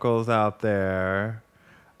uncles out there.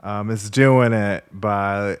 It's Doing It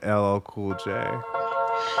by LL Cool J.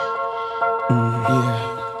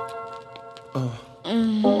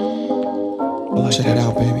 Well, check it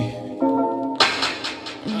out, baby.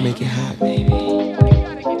 Make it hot, baby.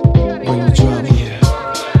 Bring the drama. Yeah.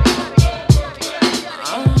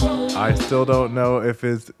 I still don't know if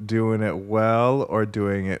it's doing it well or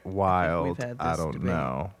doing it wild. had I this don't debate.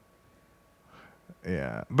 know.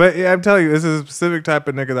 Yeah, but yeah, I'm telling you, this is a specific type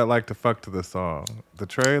of nigga that like to fuck to the song. The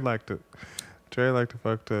Trey like to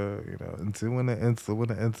fuck to, you know, into it.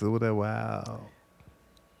 Wow.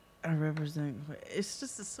 I represent. It's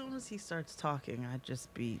just as soon as he starts talking, I'm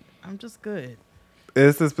just good.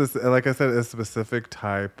 It's a specific, like I said, it's a specific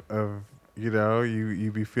type of, you know,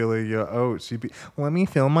 you be feeling your oats. She be, let me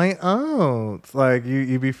feel my oats. Like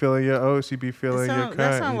you be feeling your oats. She be feeling your cut.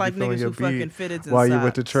 That sound You like be feeling niggas your who fucking beat fitteds and while you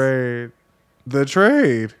with the socks. trade. The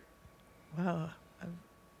trade. Wow.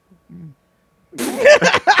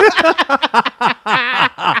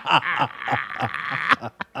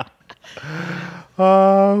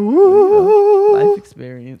 Woo. Life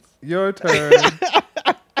experience. Your turn.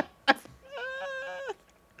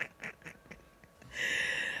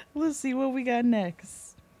 Let's see what we got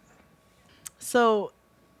next. So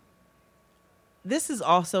this is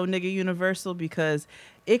also nigga universal because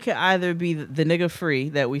it could either be the nigga free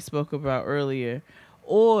that we spoke about earlier,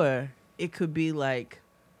 or it could be like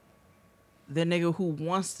the nigga who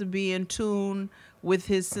wants to be in tune with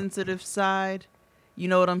his sensitive side. You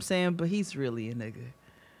know what I'm saying? But he's really a nigga.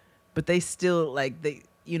 But they still like they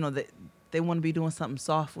want to be doing something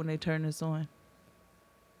soft when they turn this on.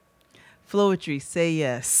 Floetry, say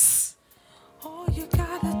yes. All you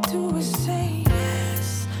gotta do is say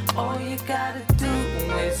yes. All you gotta do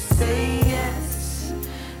is say yes.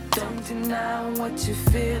 Don't deny what you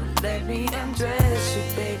feel. Let me undress you,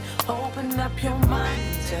 babe. Open up your mind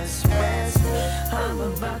and just rest. I'm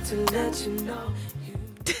about to let you know.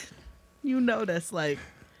 You know that's like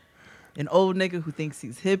an old nigga who thinks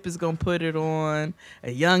he's hip is gonna put it on.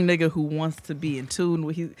 A young nigga who wants to be in tune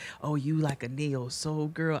with his. Oh, you like a neo soul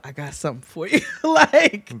girl? I got something for you.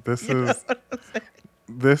 Like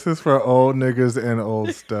This is for old niggas and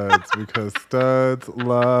old studs because studs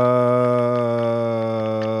love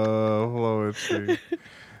poetry.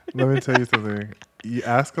 Let me tell you something. You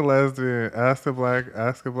ask a lesbian, ask a black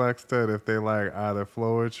stud if they like either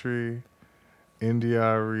Floetry,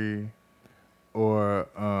 India.Arie, or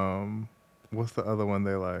what's the other one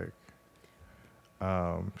they like?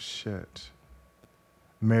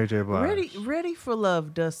 Mary J. Blige. Ready for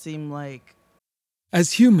Love does seem like.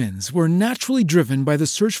 As humans, we're naturally driven by the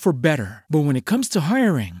search for better. But when it comes to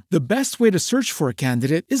hiring, the best way to search for a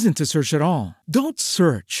candidate isn't to search at all. Don't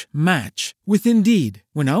search, match with Indeed.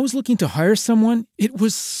 When I was looking to hire someone, it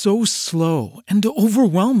was so slow and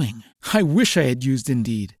overwhelming. I wish I had used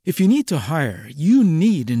Indeed. If you need to hire, you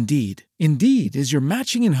need Indeed. Indeed is your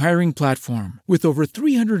matching and hiring platform with over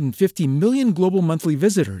 350 million global monthly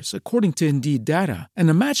visitors, according to Indeed data, and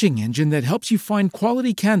a matching engine that helps you find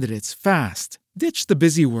quality candidates fast. Ditch the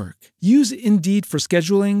busy work. Use Indeed for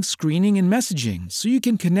scheduling, screening, and messaging so you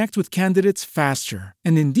can connect with candidates faster.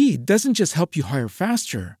 And Indeed doesn't just help you hire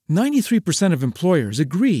faster. 93% of employers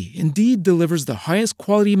agree Indeed delivers the highest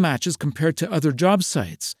quality matches compared to other job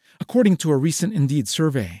sites, according to a recent Indeed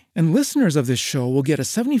survey. And listeners of this show will get a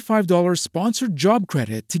 $75 sponsored job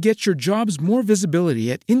credit to get your jobs more visibility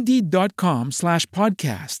at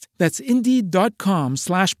Indeed.com/podcast. That's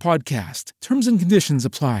Indeed.com/podcast. Terms and conditions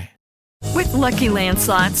apply. With Lucky Land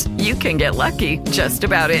Slots, you can get lucky just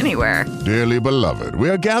about anywhere. Dearly beloved,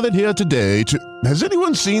 we are gathered here today to... Has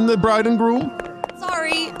anyone seen the bride and groom?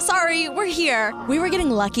 Sorry, we're here. We were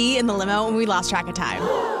getting lucky in the limo and we lost track of time.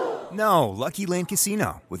 No, Lucky Land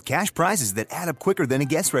Casino, with cash prizes that add up quicker than a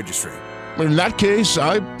guest registry. In that case,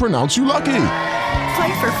 I pronounce you lucky.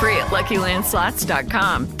 Play for free at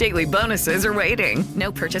LuckyLandSlots.com. Daily bonuses are waiting.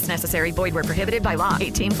 No purchase necessary. Void where prohibited by law.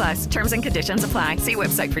 18+. Terms and conditions apply. See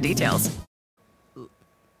website for details.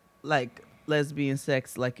 Like lesbian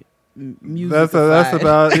sex, like music.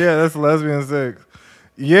 That's lesbian sex.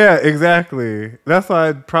 Yeah, exactly. That's why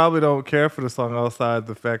I probably don't care for the song outside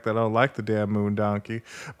the fact that I don't like the damn Moon Donkey.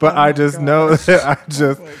 But I don't.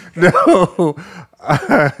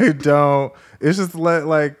 I don't. It's just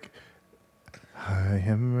like I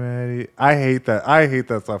am ready. I hate that. I hate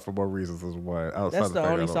that song for more reasons than one. Outside That's the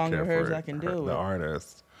only song of hers I can deal with. The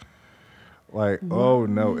artist. Like, oh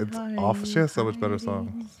no, it's awful. She has so much better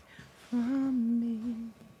songs.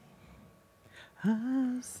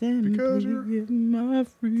 Because my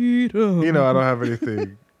freedom. You know, I don't have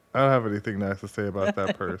anything nice to say about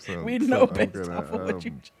that person. We know based off of what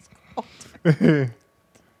you just called.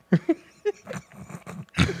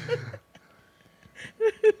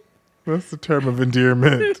 That's the term of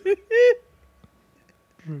endearment.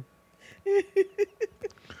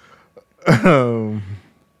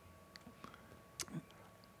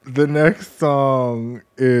 The next song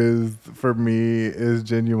is, for me, is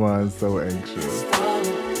Genuine So Anxious.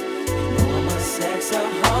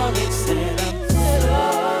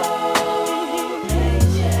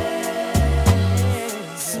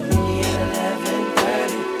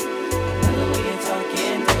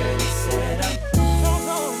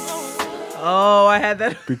 had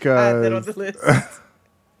that. Because I had that on the list.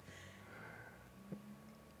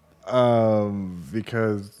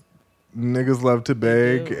 Because niggas love to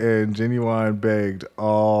beg, and Genuine begged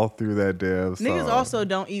all through that damn song. Niggas also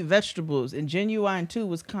don't eat vegetables, and Genuine too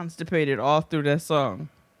was constipated all through that song.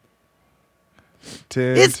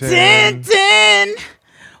 10, It's 10.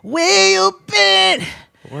 Where you been?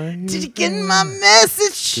 Did you get my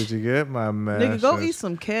message? Did you get my message? Nigga, go eat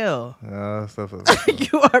some kale. Stuff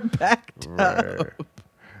You are backed up.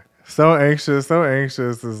 So anxious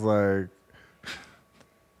is like,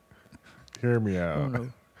 hear me out. Oh, no.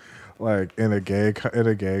 Like in a gay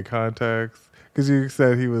context, because you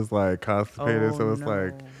said he was like constipated, so it's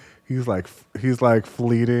like he's like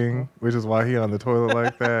fleeting, which is why he on the toilet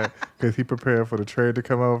like that, because he prepared for the trade to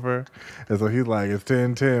come over, and so he's like, it's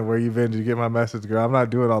 10:10. Where you been? Did you get my message, girl? I'm not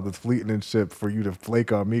doing all this fleeting and shit for you to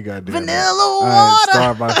flake on me, goddamn. Vanilla water. I ain't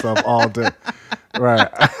starved myself all day, right?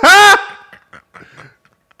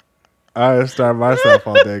 I starve myself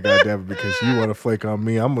all day, goddamn it, because you want to flake on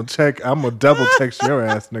me. I'm gonna double text your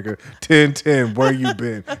ass, nigga. 10:10. Where you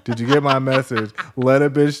been? Did you get my message? Let a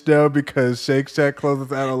bitch know, because Shake Shack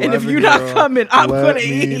closes at 11. And if you're not coming, I'm gonna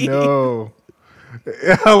eat. Let me know.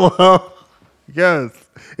 Hello. Yes.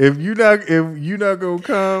 If you not gonna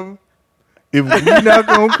come,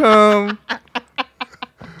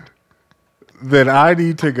 then I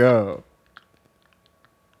need to go.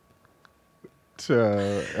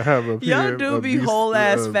 To have a y'all do be whole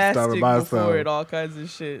ass fasting before it, all kinds of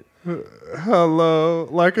shit. Hello,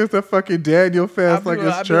 like it's a fucking Daniel fast, like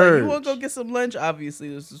it's church. Like, you want to go get some lunch?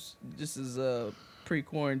 Obviously, this is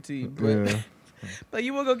pre-quarantine, but but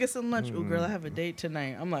you want to go get some lunch? Oh, girl, I have a date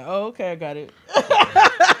tonight. I'm like, oh, okay, I got it.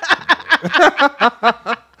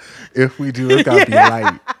 If we do, it's gotta be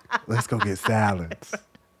light. Let's go get salads.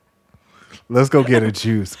 Let's go get a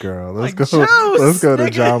juice, girl. Let's go to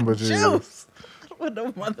Jamba Juice. With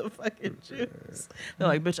no motherfucking juice. They're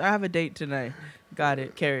like, bitch, I have a date tonight. Got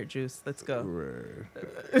it. Carrot juice. Let's go. Right.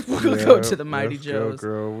 We'll go to the Mighty Joe's.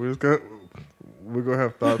 Go, girl. We're gonna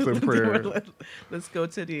have thoughts and prayers. Let's go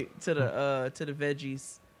to the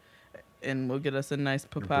veggies, and we'll get us a nice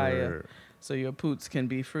papaya, Right. so your poots can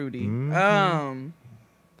be fruity.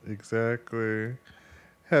 Exactly.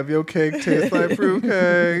 Have your cake taste like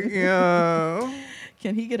fruitcake. Yeah.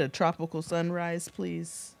 Can he get a tropical sunrise,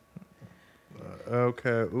 please?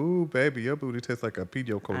 Okay. Ooh, baby, your booty tastes like a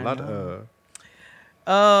pina colada.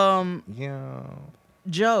 Yeah.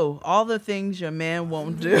 Joe, all the things your man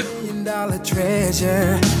won't do. $1 million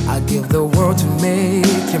treasure, I give the world to make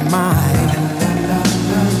you mine.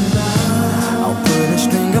 I'll put a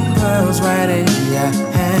string of pearls right in your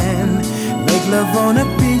hand. Make love on a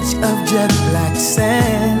beach of jet black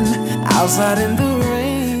sand. Outside in the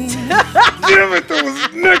rain. Damn it, that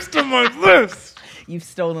was next on my list. You've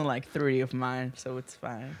stolen like 3 of mine, so it's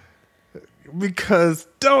fine. Because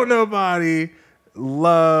don't nobody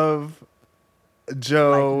love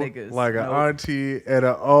Joe like an auntie and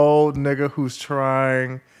an old nigga who's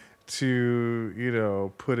trying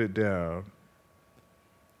to, put it down.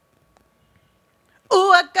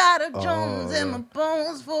 Ooh, I got a Jones in my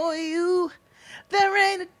bones for you. There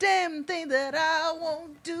ain't a damn thing that I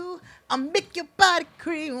won't do. I'll make your body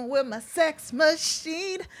cream with my sex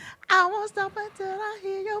machine. I won't stop until I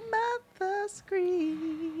hear your mother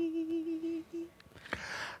scream.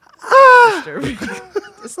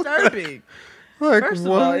 Disturbing. Like, First of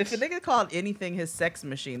what? all, if a nigga called anything his sex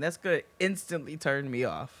machine, that's gonna instantly turn me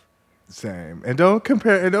off. Same. And don't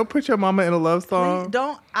compare, and don't put your mama in a love song.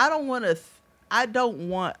 Please I don't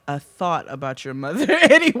want a thought about your mother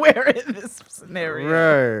anywhere in this scenario.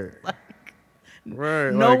 Right.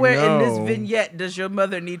 Right. Nowhere like, no. in this vignette does your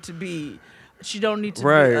mother need to be. She don't need to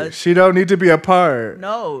right. be. She don't need to be a part.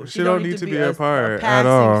 No, she don't need to be a part a passing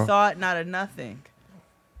at all. thought, not a nothing.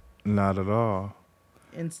 Not at all.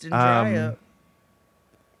 Instant dry up.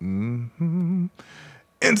 Mm-hmm.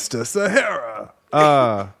 Insta Sahara.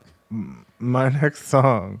 My next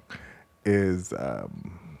song is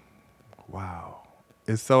wow.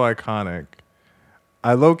 It's so iconic.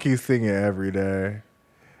 I low-key sing it every day.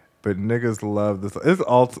 But niggas love this.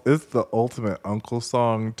 It's the ultimate uncle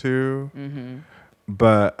song too. Mm-hmm.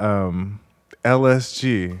 But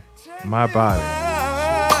LSG, My Body.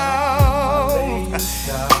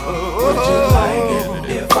 Would you like it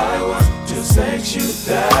if I was to sex you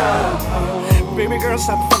down? Baby girl,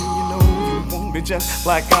 stop funny, you know you want me just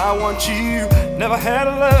like I want you. Never had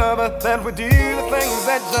a lover that would do the things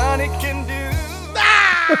that Johnny can do.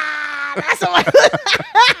 That's what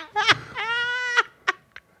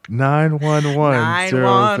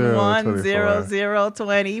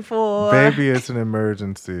 911-0024. Baby, it's an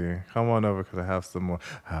emergency. Come on over because I have some more.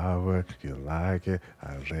 How would you like it?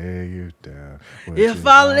 I lay you down. Would If you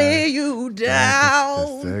I like lay you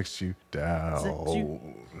down. to sex you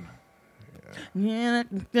down. Yeah,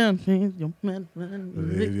 Leave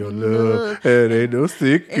your love. It ain't no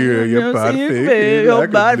secret. Your body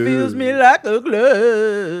feels me like a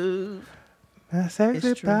glove. That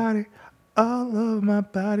sexy body, all over my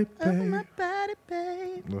body, babe.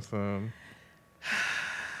 Listen.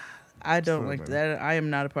 I don't like that. I am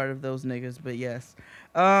not a part of those niggas, but yes.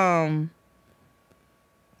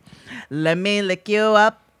 Let me lick you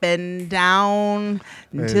up and down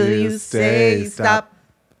until you say stop.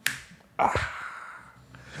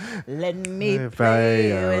 Let me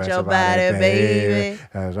play with your body, baby.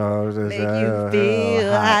 Make you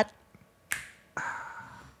feel hot.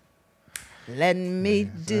 Let me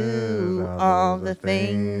do all the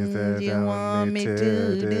things you want me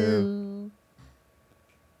to do.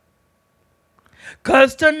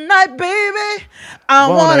 'Cause tonight, baby, I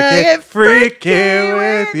wanna get freaky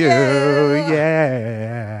with you.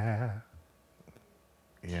 Yeah.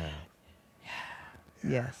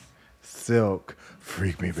 Yes. Silk,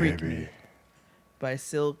 Freak Me, Freak Baby. Me. By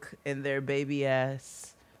Silk and their baby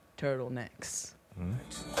ass turtlenecks.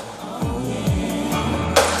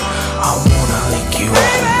 I wanna lick you up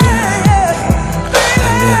and down,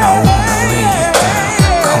 and then I wanna lay you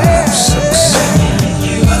down. Come on, success.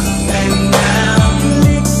 You up and down,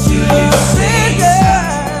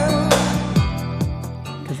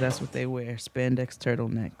 because that's what they wear, spandex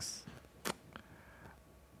turtlenecks.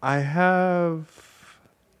 I have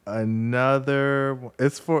another.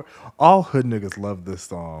 It's for all hood niggas love this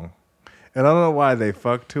song, and I don't know why they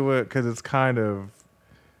fuck to it because it's kind of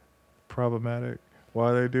problematic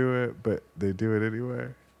why they do it, but they do it anyway.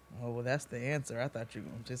 Oh, well, that's the answer. I thought you were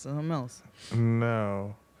going to say something else.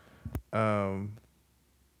 No.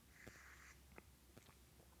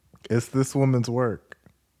 It's this woman's work.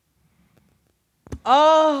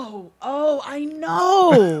 Oh, I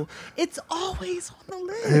know. It's always on the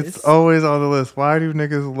list. It's always on the list. Why do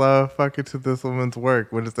niggas love fucking to this woman's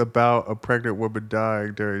work when it's about a pregnant woman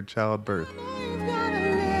dying during childbirth?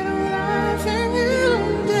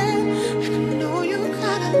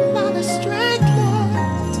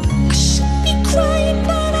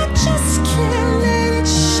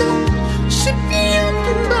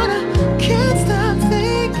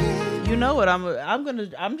 You know what? I'm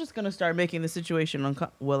just gonna start making the situation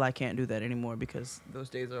well, I can't do that anymore because those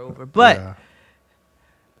days are over. But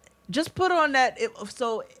just put on that.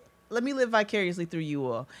 So let me live vicariously through you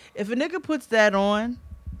all. If a nigga puts that on,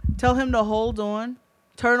 tell him to hold on,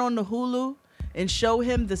 turn on the Hulu, and show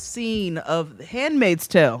him the scene of Handmaid's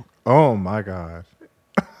Tale. Oh my God.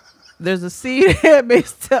 There's a scene in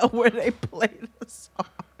Handmaid's Tale where they play the song.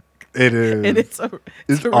 It is. And it's a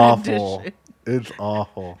awful. rendition. It's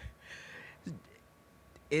awful.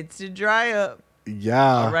 It's to dry up.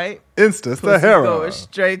 Yeah. All right. Insta Sahara. Going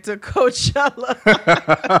straight to Coachella.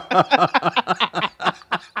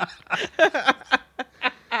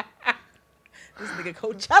 This nigga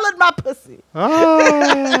Coachella'd my pussy.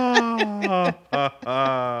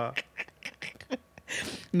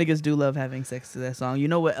 Niggas do love having sex to that song. You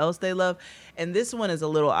know what else they love? And this one is a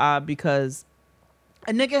little odd because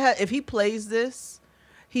a nigga, if he plays this,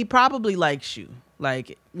 he probably likes you.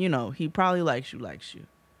 Like, you know, he probably likes you.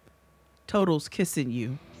 Total's Kissing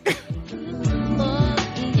You.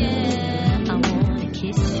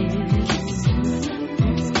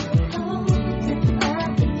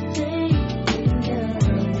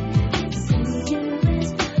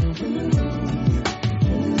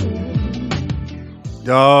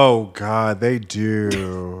 Oh God, they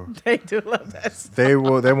do. They do love that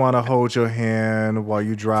song. They want to hold your hand while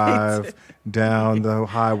you drive down the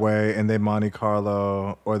highway in their Monte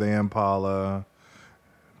Carlo or the Impala.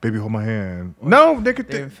 Baby, hold my hand. No, nigga.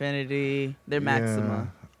 Their Infinity, their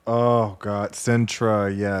Maxima. Oh God,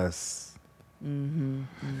 Sentra, yes.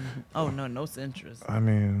 Oh no Centras. I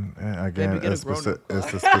mean, again, Baby, it's a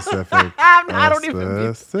specific. I don't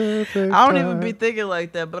even be thinking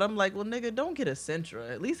like that. But I'm like, well, nigga, don't get a Sentra.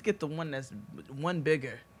 At least get the one that's one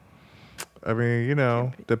bigger. I mean, you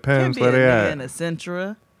know, depends Can't be where they a at. in a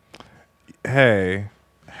Sentra. Hey,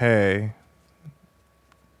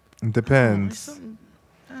 depends.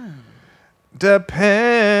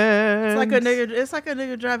 Depends. It's like a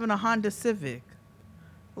nigga driving a Honda Civic.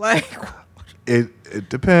 Like it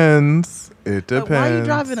depends. It depends. Like, why are you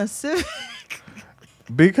driving a Civic?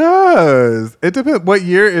 Because it depends. What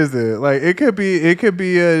year is it? Like it could be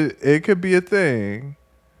a thing.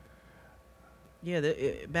 Yeah,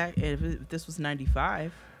 if this was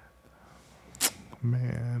 95.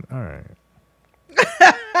 man. All right.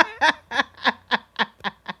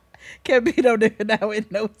 Can't be no nigga now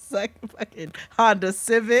with no fucking Honda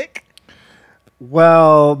Civic.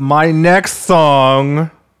 Well, my next song,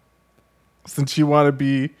 since you want to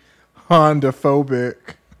be Honda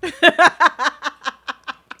phobic.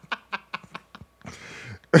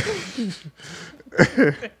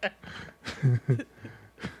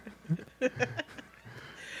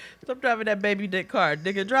 Stop driving that baby dick car.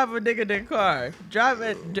 Nigga, drive a nigga dick car. Drive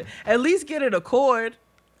it. At least get an Accord.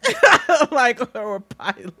 Like, or a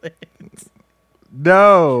Pilot.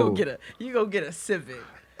 No. You go get a Civic.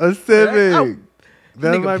 A Civic.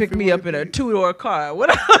 That nigga pick me up in a 2-door car.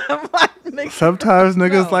 What? Sometimes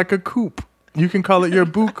niggas like a coupe. You can call it your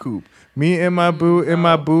boo coupe. Me and my boo in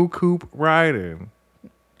my boo coupe riding.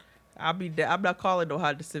 I'm not calling no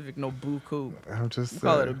Honda Civic no boo coupe. I'm just saying.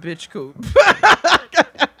 Call it a bitch coupe.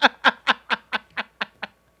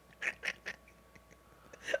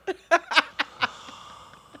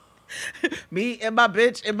 Me and my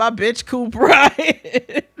bitch coupe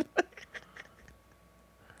ride.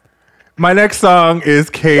 My next song is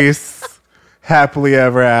Case, Happily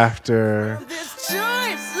Ever After.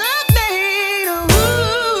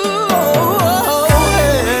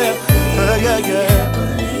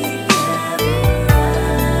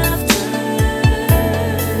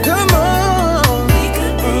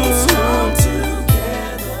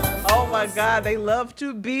 God, they love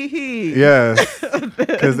to be he. Yes,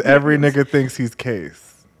 because every nigga thinks he's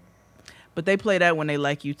Case. But they play that when they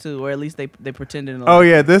like you too, or at least they pretending to Oh like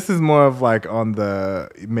yeah, you. this is more of like on the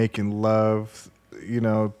making love,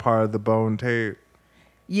 part of the Bone tape.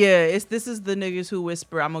 Yeah, this is the niggas who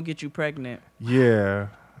whisper, "I'm gonna get you pregnant." Yeah.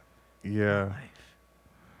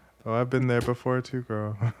 Oh, I've been there before too,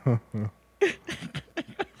 girl.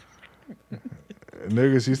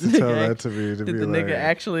 Niggas used to tell that to me. Did the nigga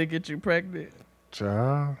actually get you pregnant?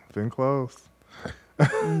 Child, been close.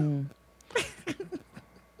 Child,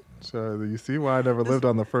 you see why I never lived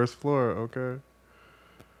on the first floor, okay?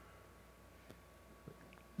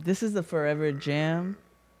 This is a forever jam,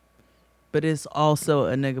 but it's also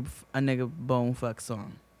a nigga bone fuck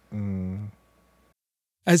song.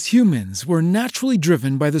 As humans, we're naturally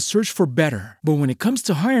driven by the search for better. But when it comes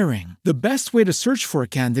to hiring, the best way to search for a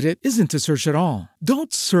candidate isn't to search at all.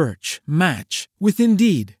 Don't search, match with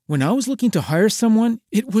Indeed. When I was looking to hire someone,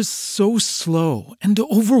 it was so slow and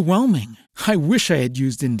overwhelming. I wish I had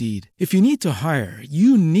used Indeed. If you need to hire,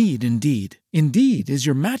 you need Indeed. Indeed is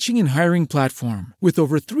your matching and hiring platform with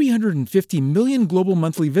over 350 million global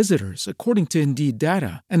monthly visitors, according to Indeed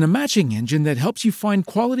data, and a matching engine that helps you find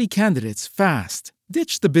quality candidates fast.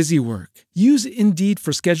 Ditch the busy work. Use Indeed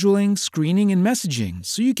for scheduling, screening, and messaging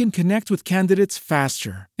so you can connect with candidates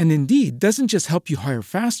faster. And Indeed doesn't just help you hire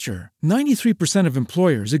faster. 93% of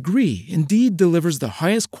employers agree Indeed delivers the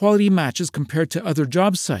highest quality matches compared to other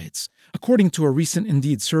job sites, according to a recent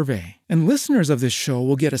Indeed survey. And listeners of this show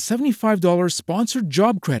will get a $75 sponsored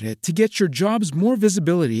job credit to get your jobs more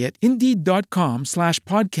visibility at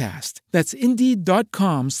Indeed.com/podcast. That's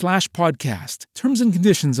Indeed.com/podcast. Terms and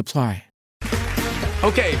conditions apply.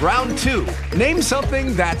 Okay, round two. Name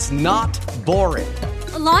something that's not boring.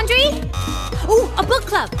 A laundry? Ooh, a book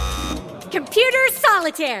club. Computer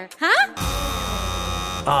solitaire, huh?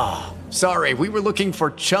 Ah, sorry, we were looking for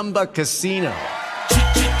Chumba Casino.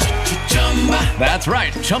 That's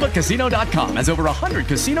right, ChumbaCasino.com has over 100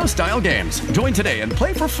 casino-style games. Join today and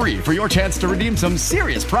play for free for your chance to redeem some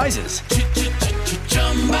serious prizes.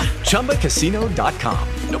 ChumbaCasino.com.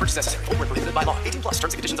 No purchase necessary. Void where prohibited by law. 18+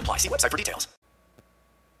 terms and conditions apply. See website for details.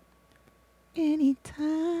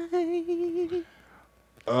 Anytime.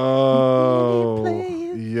 Oh,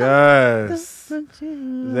 yes.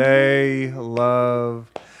 They love.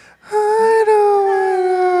 I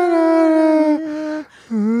don't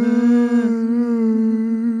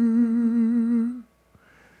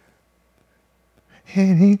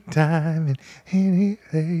anytime and any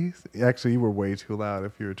place. Actually, you were way too loud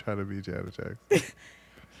if you were trying to be Janet Jackson.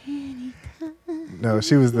 No,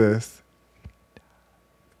 she was this.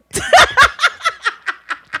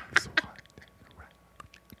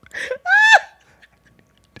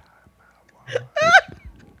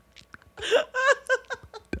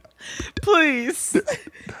 Please.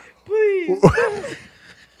 Please.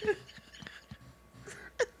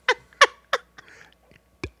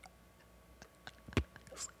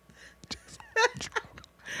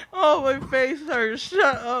 Oh, my face hurts.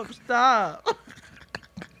 Shut up. Stop.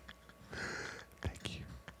 Thank you.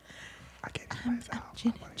 I can't hear myself. I'm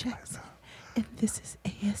Janet Jackson, and this is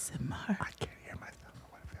ASMR. I can't hear myself. I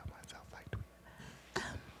want to feel myself like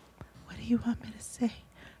what do you want me to say?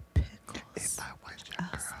 Pickles. If I was your girl,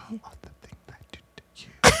 all the things that you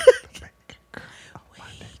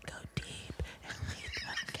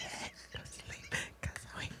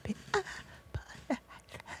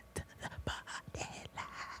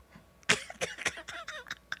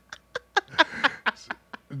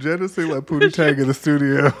Jenna sing like Pootie Tang in the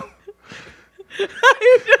studio.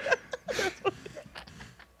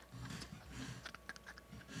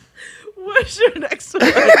 What's your next one?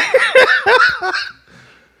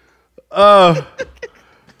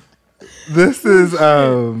 This is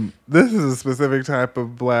a specific type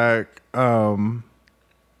of black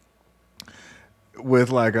with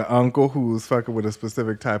like an uncle who's fucking with a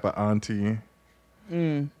specific type of auntie.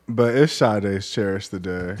 But it's Sade's Cherish the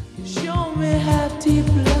Day. Show me how deep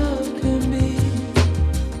love can be.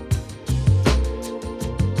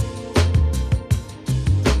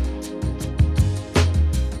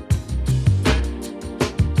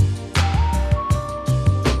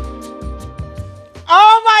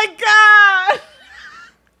 Oh my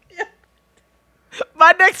God!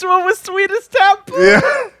 My next one was Sweetest Taboo.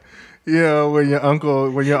 Yeah. Yeah, when your auntie.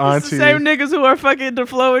 It's the same niggas who are fucking the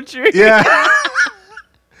Flowetry. Yeah.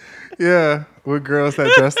 Yeah, with girls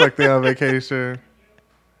that dress like they on vacation.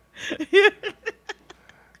 Yeah.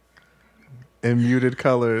 In muted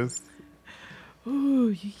colors. Ooh,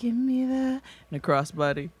 you give me that. And a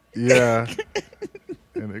crossbody. Yeah.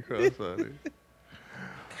 In a crossbody.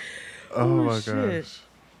 Oh my shit. gosh.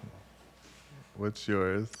 What's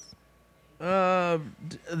yours? That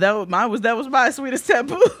was my Sweetest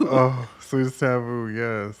Taboo. Oh, Sweetest Taboo,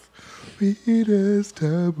 yes. Sweetest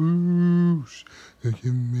taboo. Look at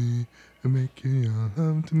me and make your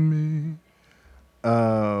love to me.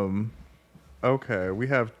 Okay,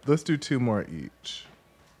 let's do 2 more each.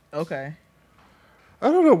 Okay.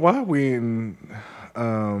 I don't know why we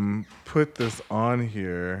put this on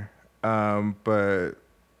here, but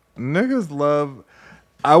niggas love.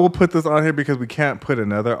 I will put this on here because we can't put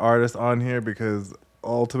another artist on here because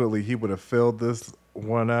ultimately he would have filled this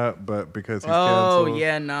one up, but because he's canceled. Oh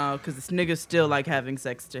yeah, no, because this nigga's still like having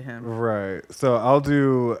sex to him. Right. So I'll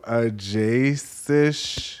do a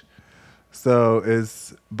J-Sish. So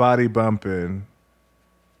it's Body Bumpin'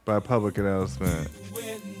 by Public Announcement.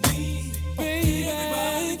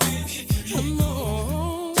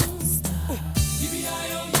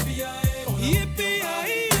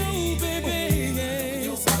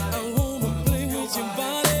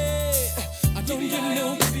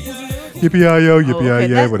 Yippee-yi-yo,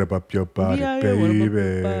 yippee-yi-yay, what up your body, baby?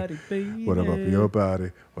 What up your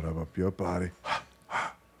body? What up your body?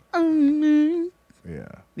 Yeah.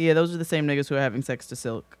 Yeah, those are the same niggas who are having sex to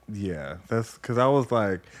Silk. Yeah, that's because I was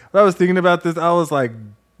like, when I was thinking about this, I was like,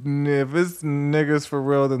 if it's niggas for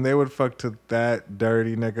real, then they would fuck to that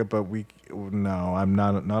dirty nigga, but no, I'm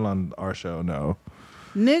not on our show, no.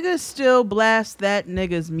 Niggas still blast that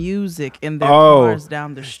nigga's music in their cars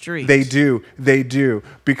down the street. They do.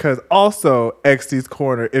 Because also, XD's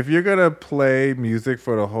Corner, if you're going to play music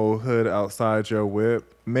for the whole hood outside your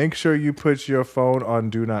whip, make sure you put your phone on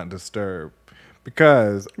Do Not Disturb.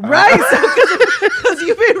 Because... Right? Because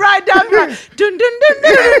you be right down the road. Dun, dun, dun,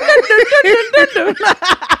 dun, dun, dun, dun, dun, dun.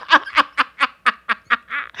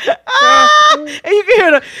 And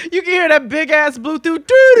you can hear that big ass Bluetooth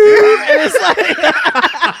doo-doo, and it's like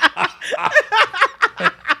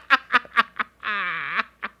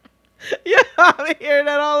yeah, I be hearing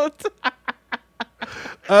that all the time.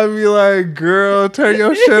 I be like, girl, turn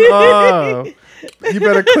your shit off. You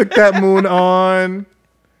better click that moon on,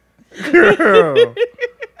 girl.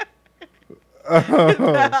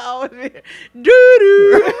 Oh.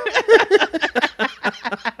 Doo-doo.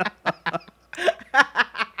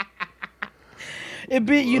 It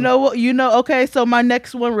be, okay, so my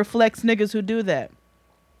next one reflects niggas who do that.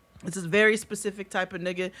 It's a very specific type of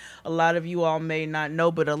nigga. A lot of you all may not know,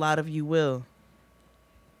 but a lot of you will.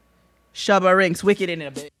 Shabba Ranks, Wicked in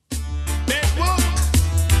it, bitch.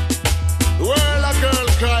 The world a girl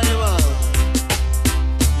crying out.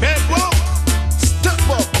 Bedroom, step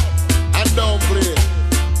up and don't play.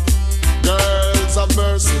 Girls of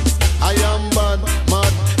mercy, I am bad,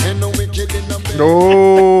 mad, and the wicked in the bed.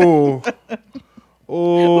 No.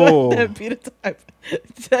 Oh. That'd be the type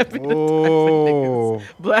of niggas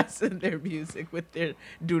blasting their music with their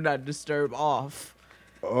Do Not Disturb off.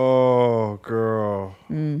 Oh, girl.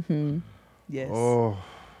 Mm-hmm. Yes. Oh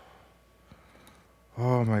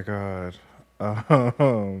my God.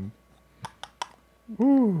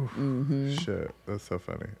 Shit, that's so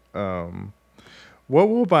funny. What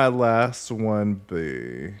will my last one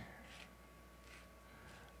be?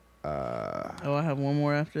 I have one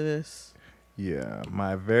more after this. Yeah,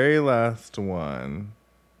 my very last one.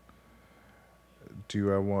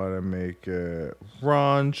 Do I want to make it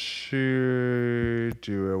raunchy?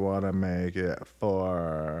 Do I want to make it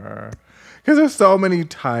for... Because there's so many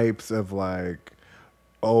types of like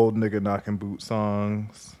old nigga knocking boot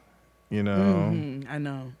songs, you know? I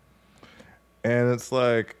know. And it's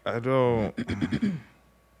like, I don't...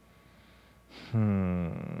 All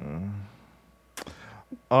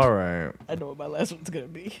right. I know what my last one's gonna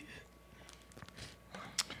be.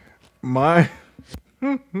 My.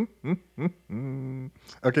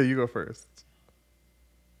 Okay, you go first.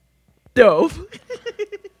 Dope.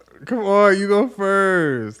 Come on, you go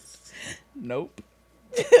first. Nope.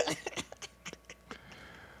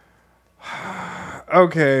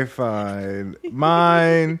 Okay, fine.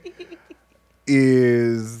 Mine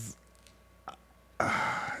is.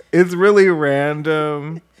 It's really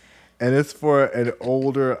random, and it's for an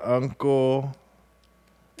older uncle.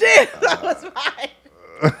 Damn, that was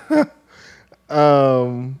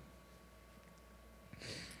mine.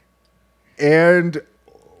 And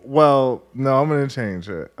well, no, I'm gonna change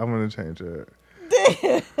it. I'll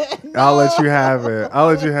let you have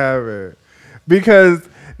it. Because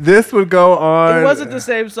this would go on. It wasn't the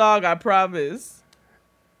same song, I promise.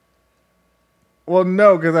 Well,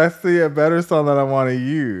 no, because I see a better song that I want to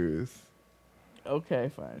use.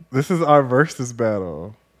 Okay, fine. This is our versus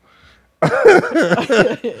battle.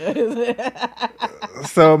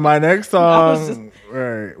 So my next song,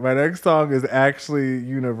 my next song is actually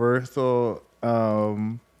universal.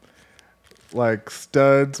 Like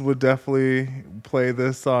studs would definitely play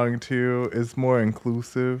this song too. It's more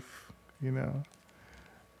inclusive, you know.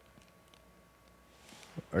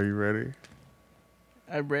 Are you ready?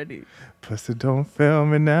 I'm ready. Pussy don't fail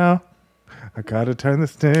me now. I gotta turn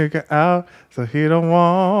this nigga out so he don't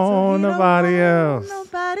want nobody else.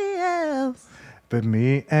 Nobody else. But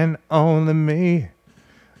me and only me.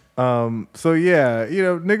 So yeah, you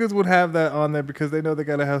know, niggas would have that on there because they know they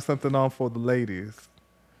gotta have something on for the ladies.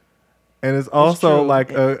 And it's also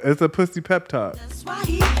like it's a pussy pep talk. That's why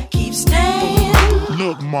he keeps staying.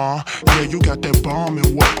 Look, ma, yeah, you got that bomb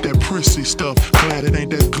and what, that prissy stuff. Glad it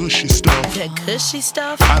ain't that gushy stuff. That cushy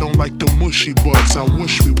stuff. I don't like the mushy butts. I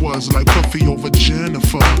wish we was like Puffy over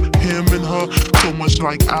Jennifer. Him and her, so much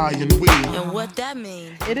like I and we. And what that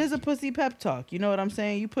mean? It is a pussy pep talk. You know what I'm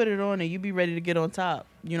saying? You put it on and you be ready to get on top.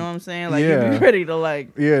 You know what I'm saying? Like you be ready to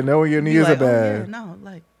like. Yeah, know when your knees are bad. Oh, yeah, no,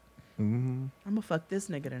 like. I'm gonna fuck this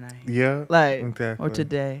nigga tonight. Yeah, like exactly. Or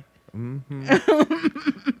today.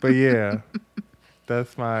 But yeah,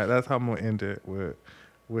 that's how I'm gonna end it with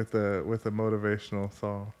a motivational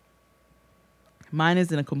song. Mine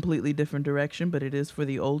is in a completely different direction, but it is for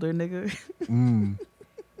the older nigga.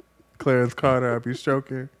 Clarence Carter, I be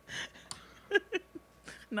stroking.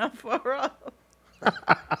 Not for all.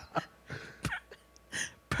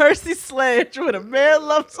 Percy Sledge, when a man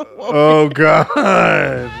loves a woman. Oh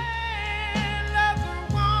God.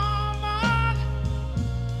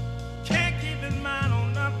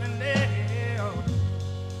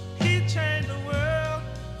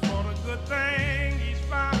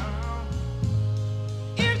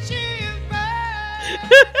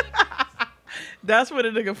 That's when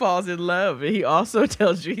a nigga falls in love, and he also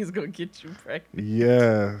tells you he's gonna get you pregnant.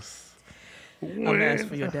 Yes. I'm gonna ask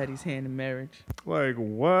for your daddy's hand in marriage. Like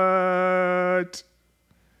what?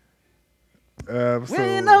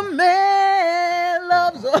 When a man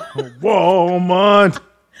loves a woman.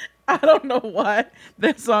 I don't know why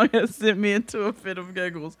that song has sent me into a fit of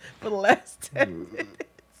giggles for the last 10 minutes.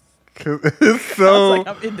 Cause it's so. I was like,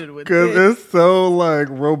 I'm ended with Cause this. it's so like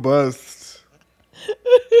robust.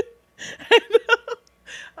 I know.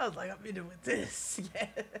 I was like, I'm ended with this. Yeah.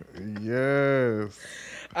 Yes.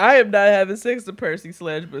 I am not having sex to Percy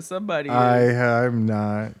Sledge, but somebody is. I'm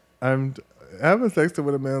not. I'm having sex to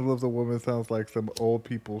when a man loves a woman sounds like some old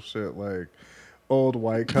people shit, like old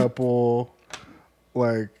white couple,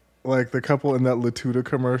 like the couple in that Latuda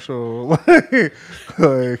commercial,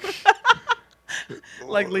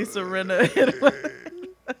 like Lisa Rinna.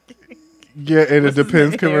 Yeah, in What's a his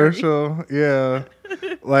Depends name, commercial. Yeah.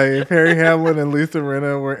 Like if Harry Hamlin and Lisa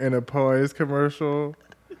Rinna were in a Poise commercial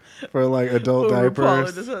for like adult diapers. RuPaul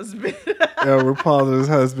and his husband. Yeah, RuPaul and his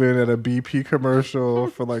husband at a BP commercial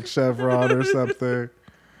for like Chevron or something.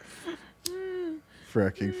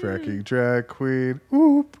 Fracking drag queen.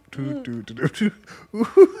 Oop.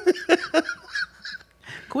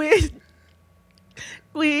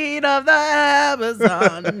 Queen of the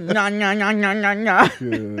Amazon. Nya, nya, nya, nya, nya, nya.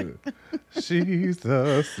 Good. She's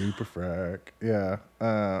the super frack. Yeah.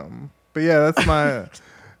 But yeah, that's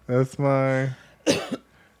my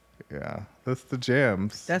yeah, that's the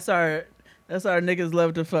jams. That's our niggas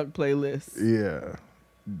love to fuck playlist. Yeah.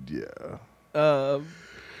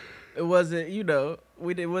 It wasn't,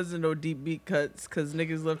 it wasn't no deep beat cuts because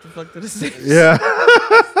niggas love to fuck to the same. Yeah.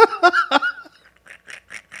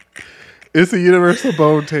 It's a universal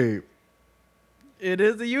bone tape. It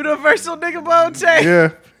is a universal nigga bone tape.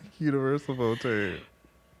 Yeah, universal bone tape.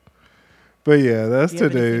 But yeah, that's You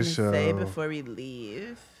have today's anything to say show. before we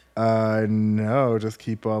leave? No, just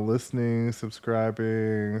keep on listening,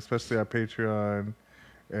 subscribing, especially on Patreon.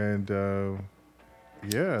 And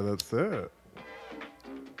yeah, that's it.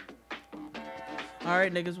 All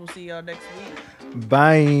right, niggas, we'll see y'all next week.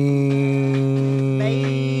 Bye.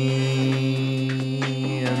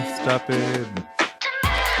 And stop it.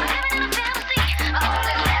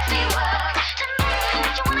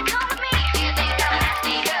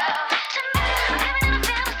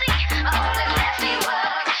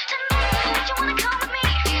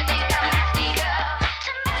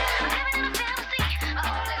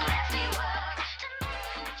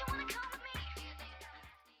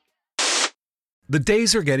 The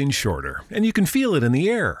days are getting shorter, and you can feel it in the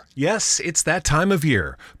air. Yes, it's that time of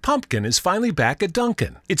year. Pumpkin is finally back at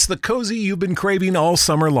Dunkin'. It's the cozy you've been craving all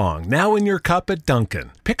summer long, now in your cup at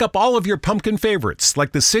Dunkin'. Pick up all of your pumpkin favorites,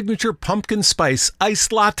 like the signature pumpkin spice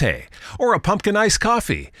iced latte, or a pumpkin iced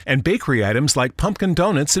coffee, and bakery items like pumpkin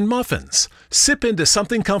donuts and muffins. Sip into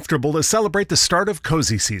something comfortable to celebrate the start of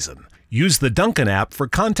cozy season. Use the Dunkin' app for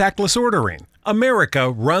contactless ordering.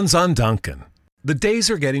 America runs on Dunkin'. The days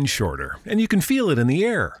are getting shorter, and you can feel it in the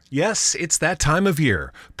air. Yes, it's that time of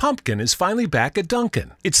year. Pumpkin is finally back at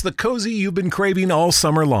Dunkin'. It's the cozy you've been craving all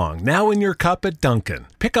summer long, now in your cup at Dunkin'.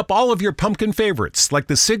 Pick up all of your pumpkin favorites, like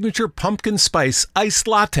the signature pumpkin spice iced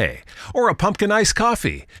latte, or a pumpkin iced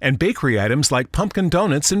coffee, and bakery items like pumpkin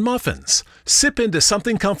donuts and muffins. Sip into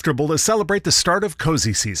something comfortable to celebrate the start of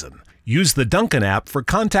cozy season. Use the Dunkin' app for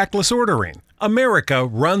contactless ordering. America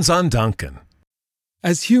runs on Dunkin'.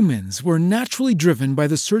 As humans, we're naturally driven by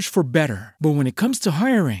the search for better. But when it comes to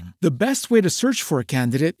hiring, the best way to search for a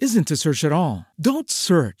candidate isn't to search at all. Don't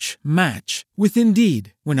search, match with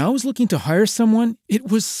Indeed. When I was looking to hire someone, it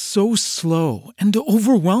was so slow and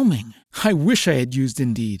overwhelming. I wish I had used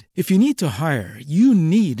Indeed. If you need to hire, you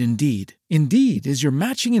need Indeed. Indeed is your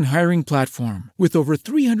matching and hiring platform with over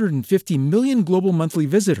 350 million global monthly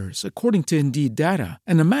visitors, according to Indeed data,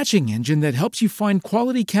 and a matching engine that helps you find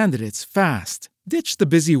quality candidates fast. Ditch the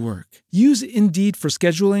busy work. Use Indeed for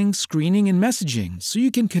scheduling, screening, and messaging so you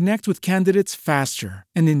can connect with candidates faster.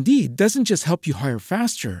 And Indeed doesn't just help you hire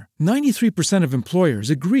faster. 93% of employers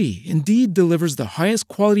agree Indeed delivers the highest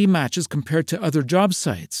quality matches compared to other job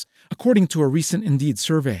sites, according to a recent Indeed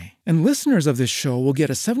survey. And listeners of this show will get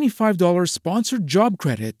a $75 sponsored job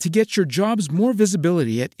credit to get your jobs more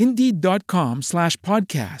visibility at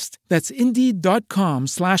Indeed.com/podcast. That's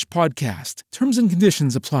Indeed.com/podcast. Terms and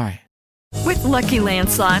conditions apply. With Lucky Land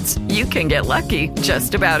Slots, you can get lucky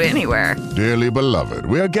just about anywhere. Dearly beloved,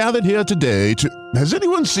 we are gathered here today to... Has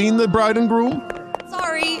anyone seen the bride and groom?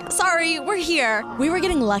 Sorry, we're here. We were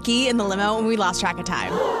getting lucky in the limo and we lost track of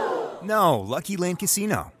time. No, Lucky Land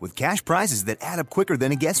Casino, with cash prizes that add up quicker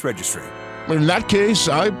than a guest registry. In that case,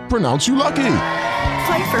 I pronounce you lucky.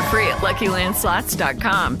 Play for free at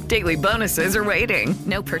LuckyLandSlots.com. Daily bonuses are waiting.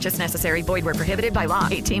 No purchase necessary. Void where prohibited by law.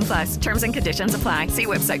 18+. Terms and conditions apply. See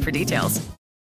website for details.